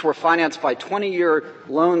 These were financed by 20-year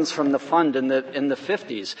loans from the fund in the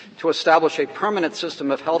 50s to establish a permanent system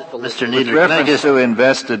of health delivery. With reference to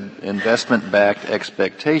investment-backed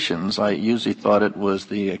expectations, I usually thought it was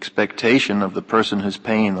the expectation of the person who's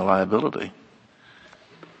paying the liability.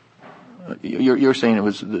 You're saying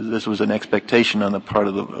this was an expectation on the part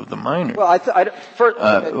of the miner. Well,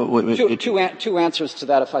 two answers to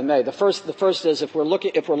that, if I may. The first is if we're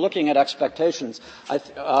looking at expectations,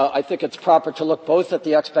 I think it's proper to look both at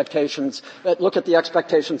the expectations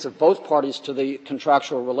of both parties to the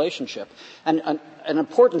contractual relationship. And an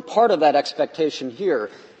important part of that expectation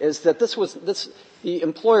here is that the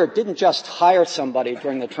employer didn't just hire somebody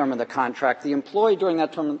during the term of the contract. The employee during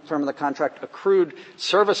that term of the contract accrued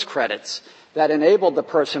service credits that enabled the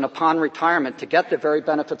person upon retirement to get the very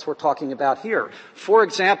benefits we're talking about here. For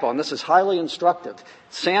example, and this is highly instructive,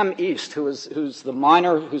 Sam East, who's the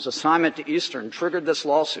miner whose assignment to Eastern triggered this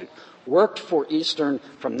lawsuit, worked for Eastern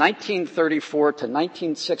from 1934 to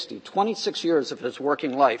 1960. 26 years of his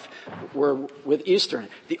working life were with Eastern.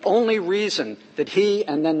 The only reason that he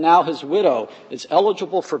and then now his widow is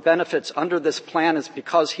eligible for benefits under this plan is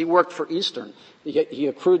because he worked for Eastern. He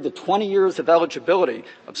accrued the 20 years of eligibility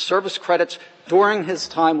of service credits during his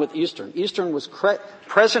time with Eastern. Eastern was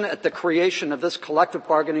present at the creation of this collective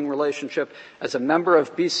bargaining relationship as a member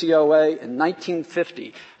of BCOA in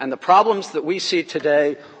 1950. And the problems that we see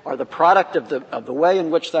today are the product of the way in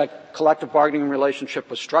which that collective bargaining relationship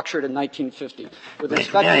was structured in 1950.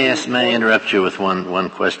 May I interrupt you with one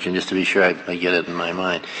question, just to be sure I get it in my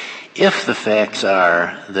mind? If the facts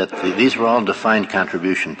are that these were all defined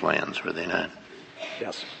contribution plans, were they not?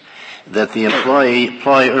 Yes. That the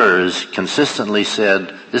employers consistently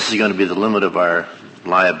said, this is going to be the limit of our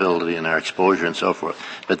liability and our exposure and so forth.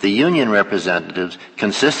 But the union representatives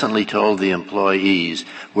consistently told the employees,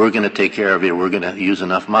 we're going to take care of you, we're going to use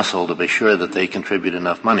enough muscle to be sure that they contribute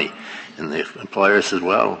enough money. And the employer says,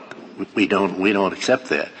 well, we don't accept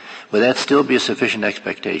that. Would that still be a sufficient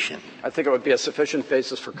expectation? I think it would be a sufficient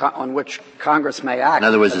basis on which Congress may act. In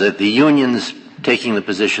other words, that the unions taking the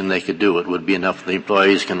position they could do it would be enough. The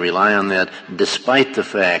employees can rely on that, despite the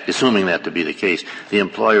fact, assuming that to be the case, the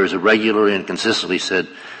employers have regularly and consistently said,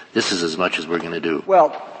 this is as much as we're going to do.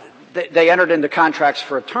 Well, they entered into contracts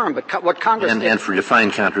for a term, but what Congress and for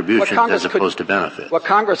defined contributions as opposed to benefits. What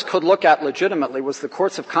Congress could look at legitimately was the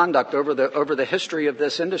course of conduct over the history of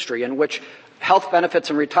this industry, in which health benefits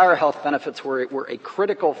and retire health benefits were a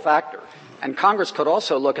critical factor. And Congress could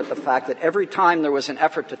also look at the fact that every time there was an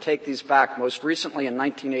effort to take these back, most recently in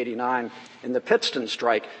 1989 in the Pittston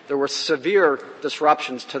strike, there were severe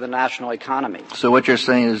disruptions to the national economy. So what you're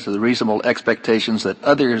saying is the reasonable expectations that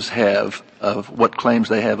others have of what claims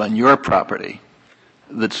they have on your property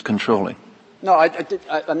that's controlling. No,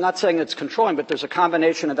 I'm not saying it's controlling, but there's a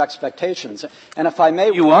combination of expectations. And if I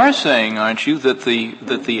may... You are saying, aren't you, that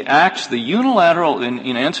the acts, the unilateral, in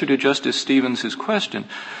answer to Justice Stevens' question,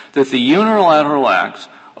 that the unilateral acts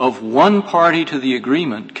of one party to the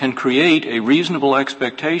agreement can create a reasonable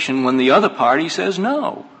expectation when the other party says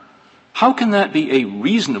no. How can that be a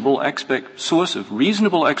reasonable source of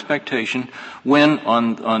reasonable expectation when,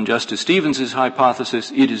 on Justice Stevens'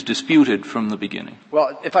 hypothesis, it is disputed from the beginning?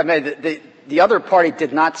 Well, if I may, the other party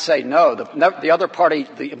did not say no. The other party,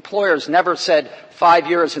 the employers, never said 5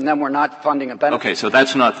 years and then we're not funding a benefit. Okay, so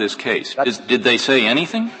that's not this case. Did they say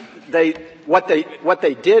anything? What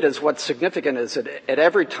they did is what's significant is that at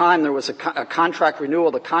every time there was a contract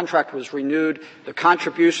renewal, the contract was renewed, the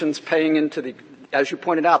contributions paying into the, as you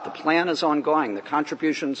pointed out, the plan is ongoing. The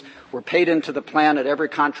contributions were paid into the plan at every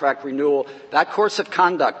contract renewal. That course of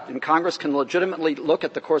conduct, and Congress can legitimately look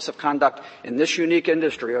at the course of conduct in this unique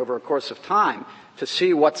industry over a course of time to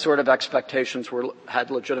see what sort of expectations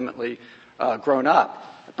had legitimately grown up.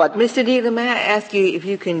 But Mr. Dealer, may I ask you if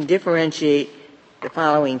you can differentiate the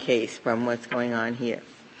following case from what's going on here?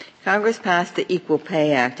 Congress passed the Equal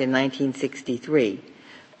Pay Act in 1963,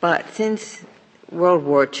 but since World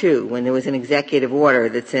War II, when there was an executive order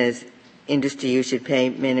that says industry, you should pay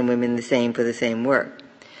men and women the same for the same work,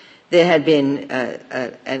 there had been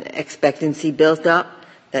an expectancy built up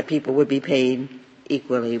that people would be paid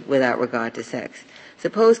equally without regard to sex.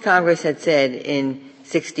 Suppose Congress had said in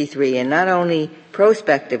 63, and not only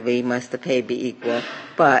prospectively must the pay be equal,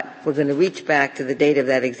 but we're going to reach back to the date of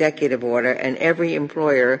that executive order, and every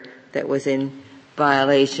employer that was in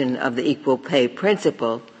violation of the equal pay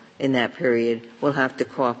principle in that period will have to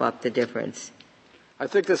cough up the difference. I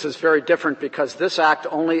think this is very different because this Act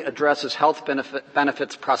only addresses health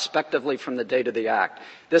benefits prospectively from the date of the Act.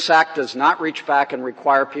 This Act does not reach back and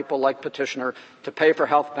require people like Petitioner to pay for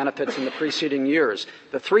health benefits in the preceding years.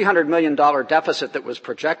 The $300 million deficit that was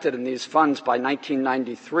projected in these funds by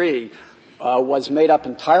 1993 was made up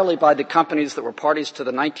entirely by the companies that were parties to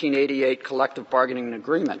the 1988 collective bargaining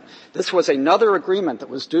agreement. This was another agreement that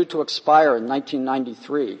was due to expire in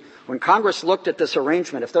 1993. When Congress looked at this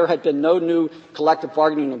arrangement, if there had been no new collective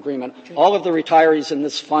bargaining agreement, all of the retirees in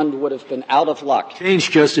this fund would have been out of luck. Change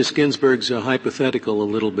Justice Ginsburg's hypothetical a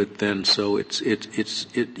little bit then, so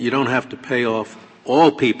you don't have to pay off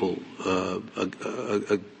all people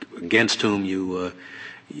against whom you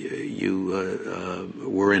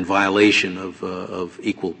were in violation of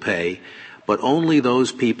equal pay, but only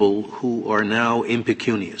those people who are now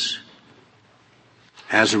impecunious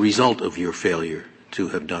as a result of your failure to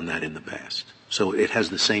have done that in the past. So it has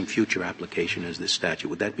the same future application as this statute.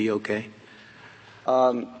 Would that be okay?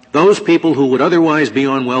 Those people who would otherwise be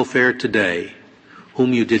on welfare today,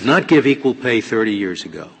 whom you did not give equal pay 30 years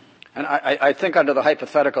ago. And I think under the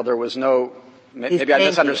hypothetical there was no maybe I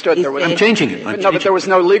misunderstood. I'm changing it. But there was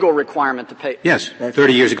no legal requirement to pay. Yes,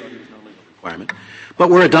 30 years ago there was no legal requirement. But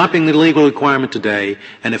we're adopting the legal requirement today,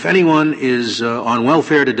 and if anyone is on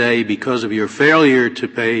welfare today because of your failure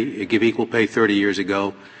to give equal pay 30 years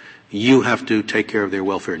ago, you have to take care of their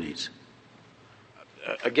welfare needs.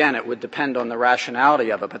 Again, it would depend on the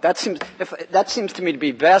rationality of it, but that seems to me to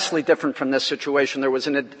be vastly different from this situation. There was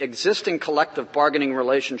an existing collective bargaining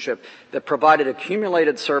relationship that provided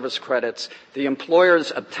accumulated service credits. The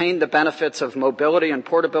employers obtained the benefits of mobility and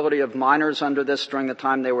portability of miners under this during the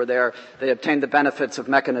time they were there. They obtained the benefits of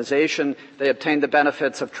mechanization. They obtained the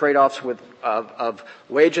benefits of trade-offs of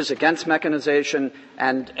wages against mechanization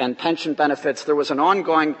and pension benefits. There was an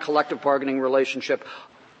ongoing collective bargaining relationship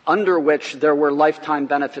under which there were lifetime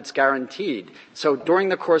benefits guaranteed. So during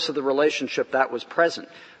the course of the relationship, that was present.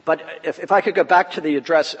 But if I could go back to the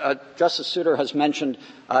address, Justice Souter has mentioned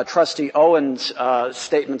Trustee Owen's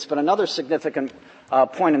statements, but another significant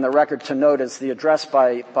point in the record to note is the address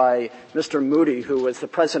by Mr. Moody, who was the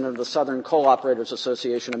president of the Southern Coal Operators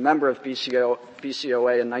Association, a member of BCOA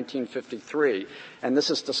in 1953. And this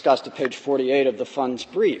is discussed at page 48 of the fund's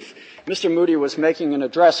brief. Mr. Moody was making an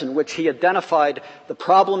address in which he identified the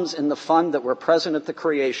problems in the fund that were present at the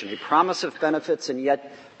creation, a promise of benefits and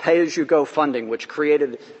yet pay-as-you-go funding, which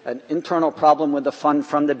created an internal problem with the fund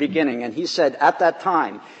from the beginning. And he said at that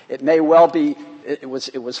time, it may well be it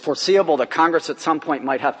was foreseeable that Congress at some point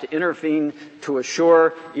might have to intervene to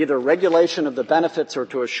assure either regulation of the benefits or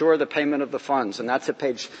to assure the payment of the funds. And that's at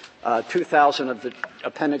page 2000 of the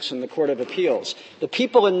appendix in the Court of Appeals. The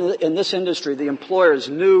people in this industry, the employers,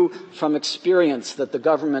 knew from experience that the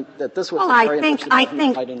government, that this was well, an area I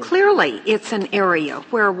think clearly it's an area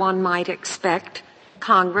where one might expect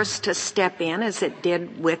Congress to step in, as it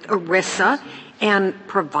did with ERISA, and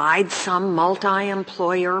provide some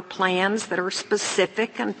multi-employer plans that are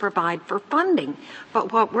specific and provide for funding.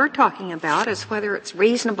 But what we're talking about is whether it's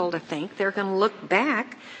reasonable to think they're going to look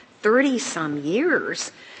back 30-some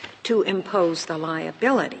years to impose the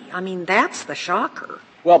liability. I mean, that's the shocker.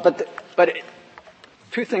 Well, but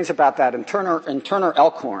two things about that. In Turner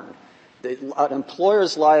Elkhorn, an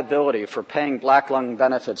employer's liability for paying black lung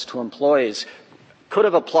benefits to employees could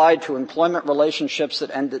have applied to employment relationships that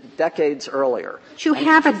ended decades earlier. You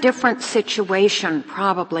have a different situation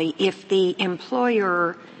probably if the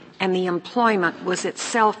employer and the employment was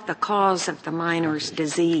itself the cause of the minor's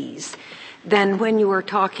disease than when you were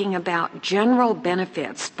talking about general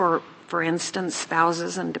benefits for instance,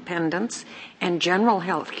 spouses and dependents and general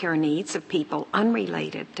health care needs of people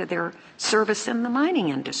unrelated to their service in the mining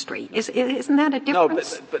industry. Isn't that a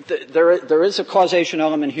difference? No, but there is a causation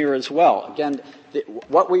element here as well. Again,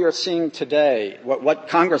 what we are seeing today, what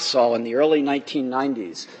Congress saw in the early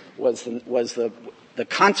 1990s was the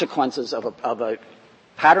consequences of a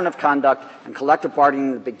pattern of conduct and collective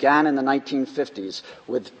bargaining that began in the 1950s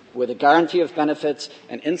with a guarantee of benefits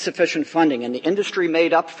and insufficient funding, and the industry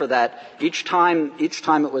made up for that each time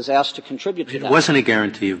it was asked to contribute to that. It wasn't a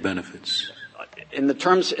guarantee of benefits. In the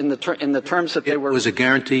terms that they were. It was a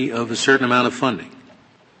guarantee of a certain amount of funding.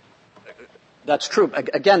 That's true.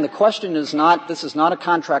 Again, the question is not, this is not a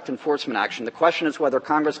contract enforcement action. The question is whether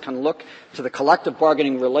Congress can look to the collective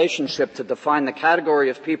bargaining relationship to define the category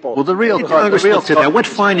of people. Well, Congress looked at that. What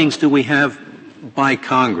findings do we have by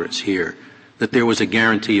Congress here that there was a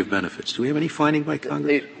guarantee of benefits? Do we have any finding by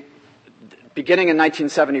Congress? Beginning in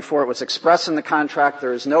 1974, it was expressed in the contract.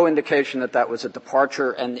 There is no indication that that was a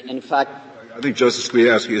departure, and in fact, I think Justice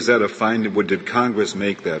Scalia asked you, is that a finding? Did Congress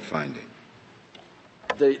make that finding?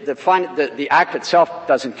 The Act itself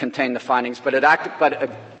doesn't contain the findings, but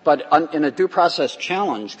in a due process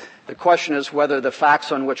challenge, the question is whether the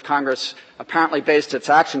facts on which Congress apparently based its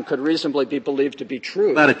action could reasonably be believed to be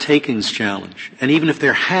true. About a takings challenge. And even if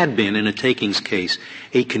there had been in a takings case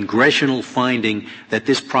a congressional finding that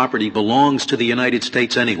this property belongs to the United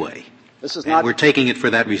States anyway, this is not, we're taking it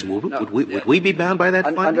for that reason. Would we be bound by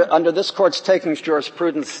that finding? Under this Court's takings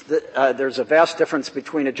jurisprudence, there's a vast difference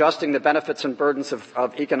between adjusting the benefits and burdens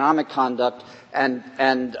of economic conduct and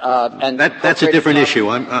that's a different issue.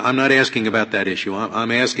 I'm not asking about that issue.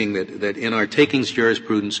 I'm asking that in our takings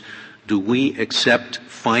jurisprudence, do we accept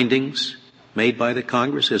findings made by the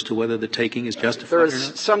Congress as to whether the taking is justified or not? There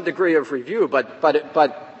is some degree of review, but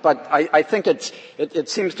I think it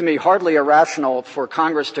seems to me hardly irrational for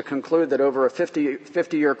Congress to conclude that over a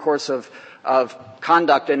 50-year course of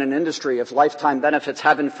conduct in an industry, if lifetime benefits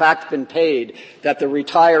have in fact been paid, that the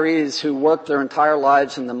retirees who worked their entire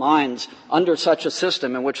lives in the mines under such a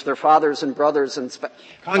system in which their fathers and brothers and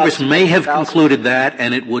Congress may have concluded that,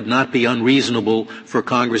 and it would not be unreasonable for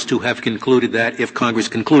Congress to have concluded that if Congress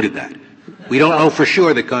concluded that. We don't know for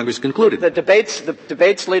sure that Congress concluded. The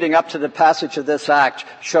debates leading up to the passage of this act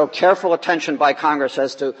show careful attention by Congress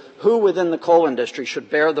as to who within the coal industry should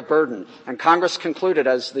bear the burden. And Congress concluded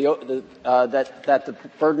that the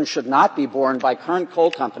burden should not be borne by current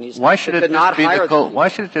coal companies. Why should it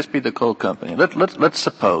just be the coal company? Let's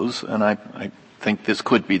suppose, and I think this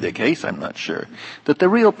could be the case, I'm not sure, that the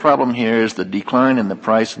real problem here is the decline in the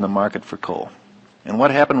price in the market for coal. And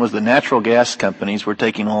what happened was the natural gas companies were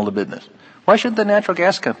taking all the business. Why should the natural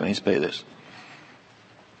gas companies pay this?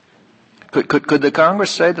 Could the Congress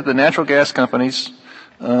say that the natural gas companies,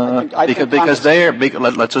 because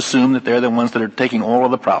let's assume that they're the ones that are taking all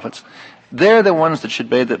of the profits, they're the ones that should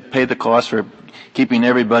pay the cost for keeping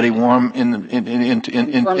everybody warm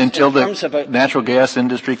until the natural gas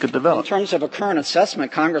industry could develop. In terms of a current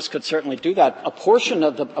assessment, Congress could certainly do that. A portion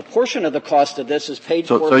of the cost of this is paid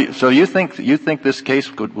for. So you think this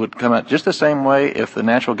case would come out just the same way if the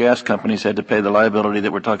natural gas companies had to pay the liability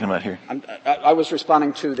that we're talking about here? I was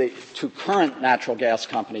responding to current natural gas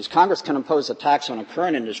companies. Congress can impose a tax on a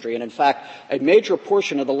current industry, and in fact, a major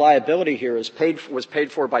portion of the liability here was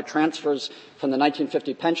paid for by transfers from the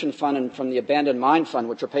 1950 pension fund and from the abandoned mine fund,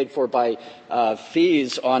 which are paid for by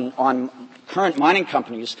fees on current mining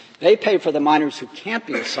companies. They pay for the miners who can't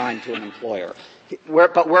be assigned to an employer.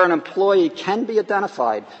 But where an employee can be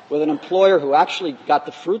identified with an employer who actually got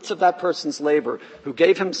the fruits of that person's labor, who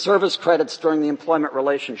gave him service credits during the employment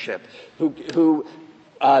relationship, who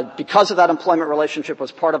because of that employment relationship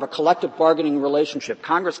was part of a collective bargaining relationship,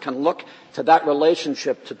 Congress can look to that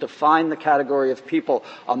relationship to define the category of people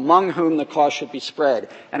among whom the cost should be spread.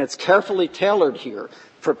 And it's carefully tailored here.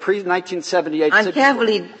 For pre-1978... On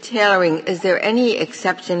carefully tailoring, is there any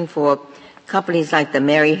exception for companies like the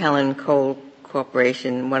Mary Helen Coal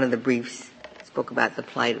Corporation? One of the briefs spoke about the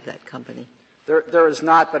plight of that company. There is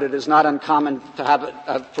not, but it is not uncommon to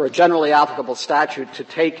have, for a generally applicable statute, to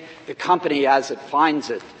take the company as it finds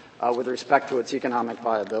it with respect to its economic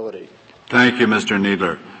viability. Thank you, Mr.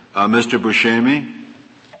 Kneedler. Mr. Buscemi?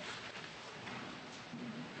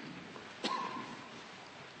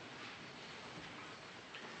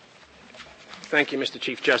 Thank you, Mr.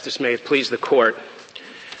 Chief Justice. May it please the Court.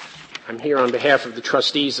 I'm here on behalf of the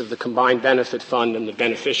trustees of the Combined Benefit Fund and the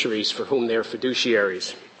beneficiaries for whom they are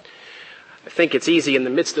fiduciaries. I think it's easy in the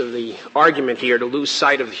midst of the argument here to lose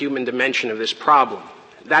sight of the human dimension of this problem.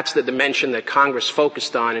 That's the dimension that Congress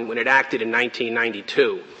focused on when it acted in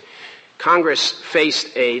 1992. Congress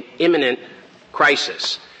faced an imminent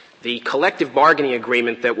crisis. The collective bargaining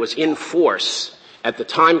agreement that was in force at the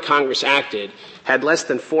time Congress acted had less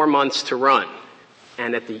than 4 months to run.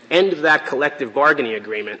 And at the end of that collective bargaining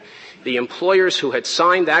agreement, the employers who had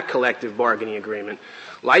signed that collective bargaining agreement,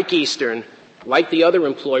 like Eastern, like the other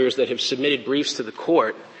employers that have submitted briefs to the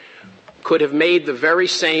Court, could have made the very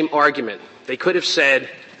same argument. They could have said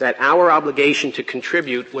that our obligation to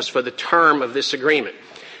contribute was for the term of this agreement.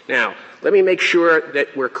 Now, let me make sure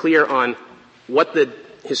that we're clear on what the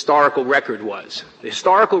historical record was. The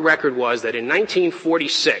historical record was that in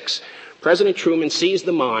 1946, President Truman seized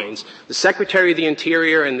the mines, the Secretary of the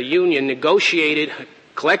Interior and the Union negotiated a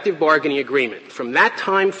collective bargaining agreement. From that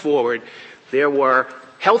time forward, there were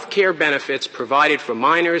health care benefits provided for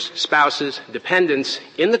miners, spouses, dependents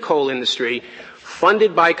in the coal industry,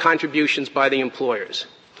 funded by contributions by the employers.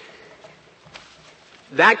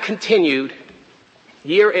 That continued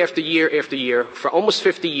year after year after year for almost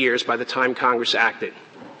 50 years by the time Congress acted.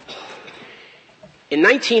 In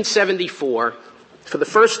 1974, for the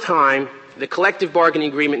first time, the collective bargaining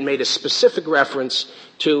agreement made a specific reference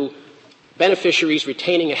to beneficiaries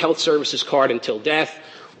retaining a health services card until death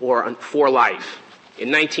or for life. In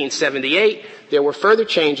 1978, there were further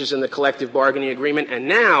changes in the collective bargaining agreement, and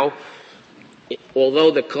now, although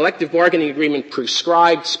the collective bargaining agreement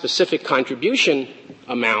prescribed specific contribution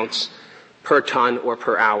amounts per ton or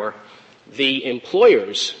per hour, the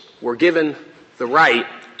employers were given the right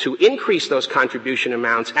to increase those contribution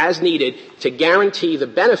amounts as needed to guarantee the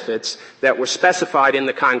benefits that were specified in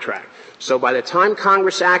the contract. So by the time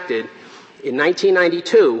Congress acted, in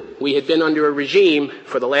 1992, we had been under a regime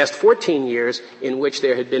for the last 14 years in which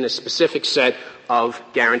there had been a specific set of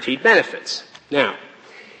guaranteed benefits. Now,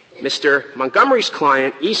 Mr. Montgomery's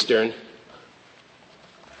client, Eastern,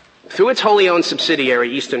 through its wholly owned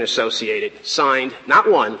subsidiary, Eastern Associated, signed not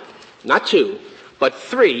one, not two, but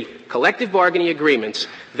 3 collective bargaining agreements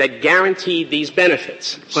that guaranteed these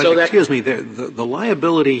benefits. But excuse me, the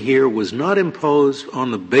liability here was not imposed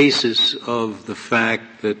on the basis of the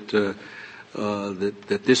fact that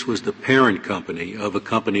that this was the parent company of a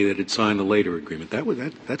company that had signed the later agreement.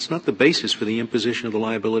 That's not the basis for the imposition of the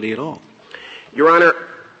liability at all. Your Honor,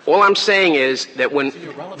 all I'm saying is that when... It's an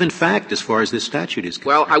irrelevant fact as far as this statute is concerned.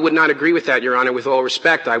 Well, I would not agree with that, Your Honor, with all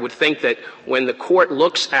respect. I would think that when the Court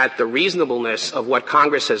looks at the reasonableness of what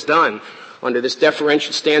Congress has done under this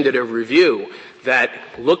deferential standard of review, that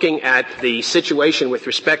looking at the situation with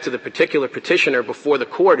respect to the particular petitioner before the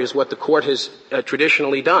Court is what the Court has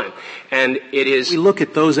traditionally done. And it is... We look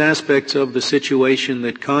at those aspects of the situation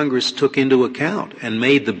that Congress took into account and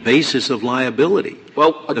made the basis of liability.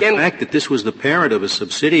 Well, again... The fact that this was the parent of a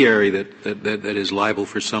subsidiary that is liable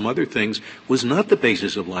for some other things was not the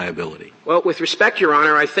basis of liability. Well, with respect, Your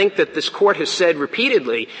Honor, I think that this Court has said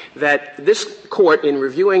repeatedly that this Court, in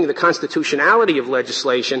reviewing the constitutionality of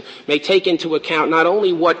legislation, may take into account account not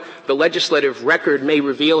only what the legislative record may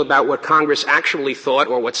reveal about what Congress actually thought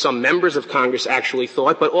or what some members of Congress actually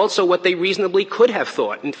thought, but also what they reasonably could have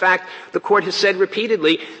thought. In fact, the Court has said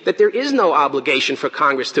repeatedly that there is no obligation for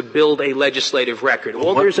Congress to build a legislative record.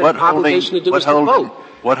 All there's an obligation to do is to vote.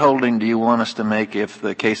 What holding do you want us to make if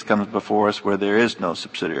the case comes before us where there is no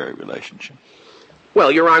subsidiary relationship? Well,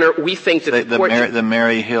 Your Honor, we think that the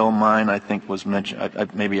Mary Hill mine, I think, was mentioned.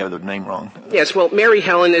 Maybe I have the name wrong. Yes, well, Mary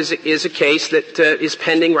Helen is a case that is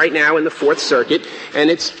pending right now in the Fourth Circuit, and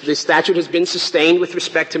the statute has been sustained with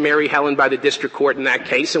respect to Mary Helen by the district court in that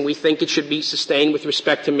case, and we think it should be sustained with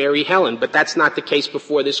respect to Mary Helen. But that's not the case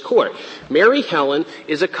before this Court. Mary Helen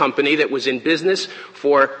is a company that was in business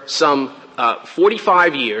for some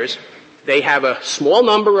 45 years. They have a small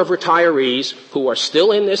number of retirees who are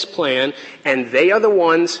still in this plan, and they are the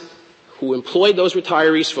ones who employed those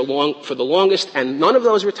retirees for the longest, and none of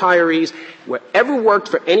those retirees ever worked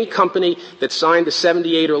for any company that signed the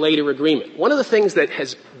 78 or later agreement. One of the things that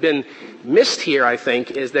has been missed here, I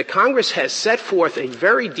think, is that Congress has set forth a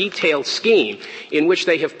very detailed scheme in which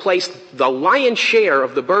they have placed the lion's share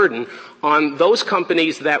of the burden on those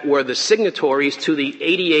companies that were the signatories to the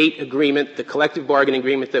 88 agreement, the collective bargaining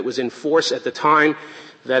agreement that was in force at the time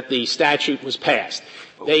that the statute was passed.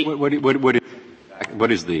 What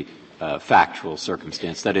is the factual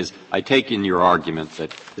circumstance? That is, I take in your argument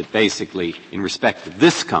that basically, in respect to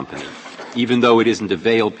this company, even though it isn't a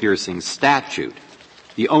veil-piercing statute,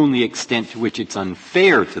 the only extent to which it's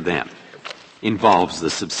unfair to them involves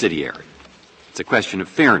the subsidiary. It's a question of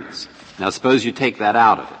fairness. Now, suppose you take that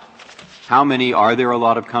out of it. Are there a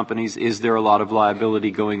lot of companies? Is there a lot of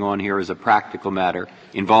liability going on here as a practical matter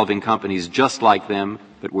involving companies just like them,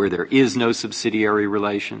 but where there is no subsidiary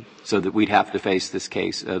relation, so that we'd have to face this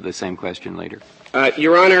case, the same question later?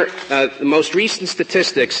 Your Honor, the most recent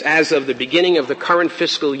statistics as of the beginning of the current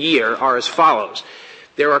fiscal year are as follows.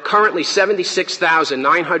 There are currently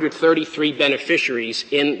 76,933 beneficiaries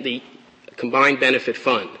in the combined benefit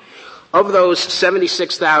fund. Of those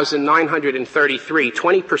 76,933,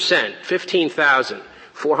 20%,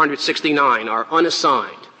 15,469 are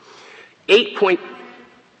unassigned.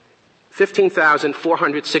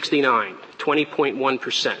 15,469,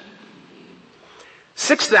 20.1%.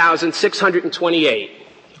 6,628,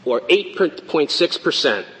 or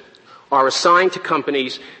 8.6%, are assigned to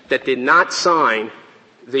companies that did not sign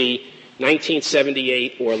the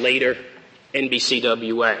 1978 or later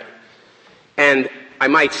NBCWA. And I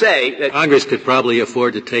might say that Congress could probably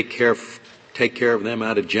afford to take care of them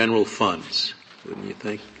out of general funds, wouldn't you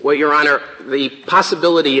think? Well, Your Honor, the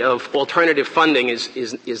possibility of alternative funding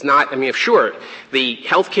is not, sure, the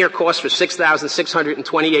health care costs for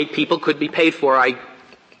 6,628 people could be paid for, I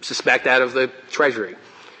suspect, out of the Treasury.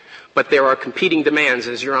 But there are competing demands,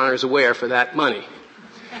 as Your Honor is aware, for that money.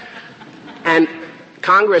 And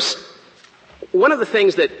Congress, one of the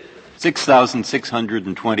things that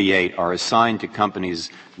 6,628 are assigned to companies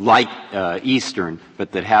like Eastern,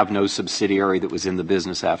 but that have no subsidiary that was in the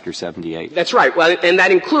business after 78. That's right. Well, and that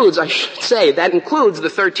includes, I should say, the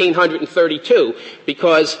 1,332,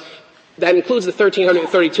 because that includes the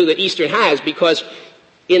 1,332 that Eastern has, because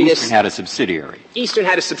Eastern had a subsidiary. Eastern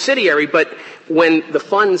had a subsidiary, but when the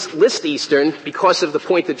funds list Eastern, because of the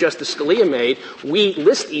point that Justice Scalia made, we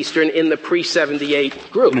list Eastern in the pre-78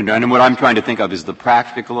 group. And what I'm trying to think of is the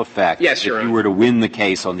practical effect. Yes, Your Honor. If you were to win the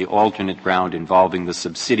case on the alternate ground involving the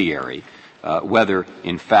subsidiary, whether,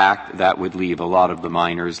 in fact, that would leave a lot of the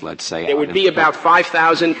minors, let's say. There would be about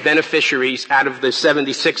 5,000 beneficiaries out of the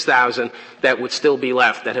 76,000 that would still be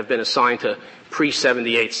left that have been assigned to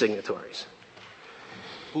pre-78 signatories.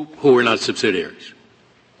 Who are not subsidiaries,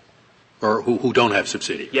 or who don't have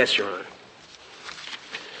subsidiaries. Yes, Your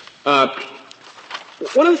Honor.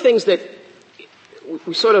 One of the things that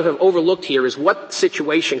we sort of have overlooked here is what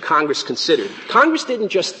situation Congress considered. Congress didn't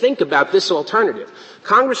just think about this alternative.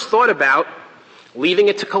 Congress thought about leaving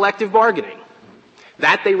it to collective bargaining.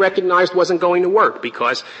 That they recognized wasn't going to work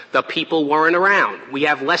because the people weren't around. We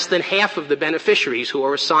have less than half of the beneficiaries who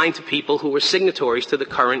are assigned to people who were signatories to the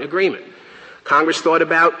current agreement. Congress thought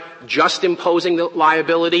about just imposing the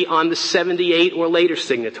liability on the 78 or later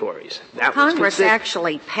signatories. Congress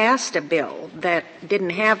actually passed a bill that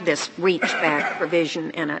didn't have this reach-back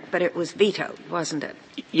provision in it, but it was vetoed, wasn't it?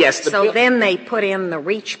 Yes. Then they put in the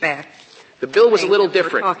reach-back. The bill was a little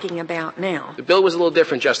different. We're talking about now. The bill was a little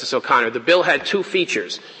different, Justice O'Connor. The bill had two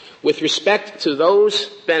features. With respect to those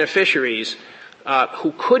beneficiaries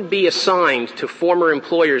who could be assigned to former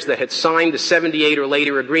employers that had signed the 78 or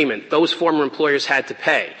later agreement, those former employers had to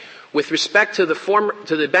pay. With respect to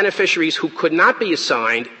the beneficiaries who could not be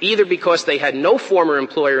assigned, either because they had no former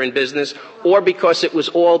employer in business or because it was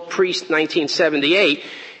all pre-1978,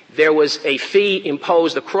 there was a fee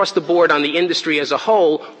imposed across the board on the industry as a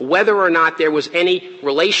whole, whether or not there was any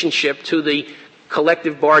relationship to the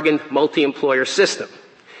collective bargain multi-employer system.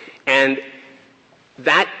 And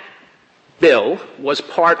that bill was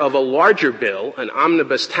part of a larger bill, an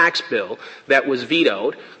omnibus tax bill, that was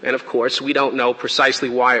vetoed. And of course, we don't know precisely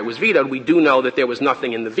why it was vetoed. We do know that there was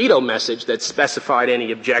nothing in the veto message that specified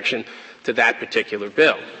any objection to that particular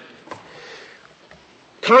bill.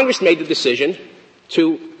 Congress made the decision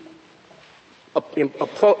to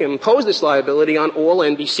impose this liability on all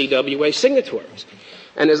NBCWA signatories.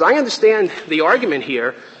 And as I understand the argument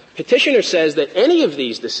here, Petitioner says that any of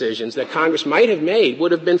these decisions that Congress might have made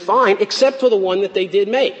would have been fine, except for the one that they did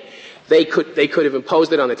make. They could have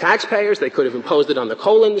imposed it on the taxpayers. They could have imposed it on the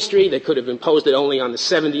coal industry. They could have imposed it only on the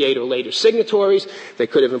 78 or later signatories. They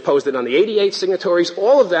could have imposed it on the 88 signatories.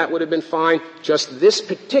 All of that would have been fine. Just this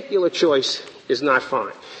particular choice is not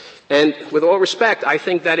fine. And with all respect, I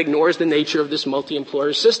think that ignores the nature of this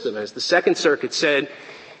multi-employer system. As the Second Circuit said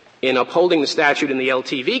in upholding the statute in the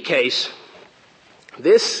LTV case,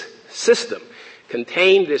 this system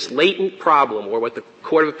contained this latent problem, or what the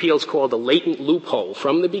Court of Appeals called a latent loophole,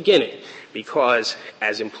 from the beginning, because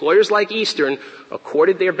as employers like Eastern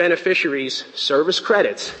accorded their beneficiaries service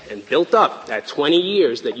credits and built up that 20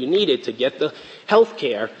 years that you needed to get the health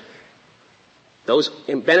care, those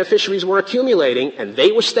beneficiaries were accumulating and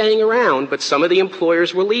they were staying around, but some of the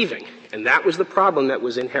employers were leaving. And that was the problem that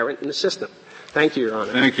was inherent in the system. Thank you, Your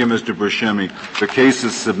Honor. Thank you, Mr. Buscemi. The case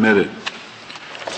is submitted.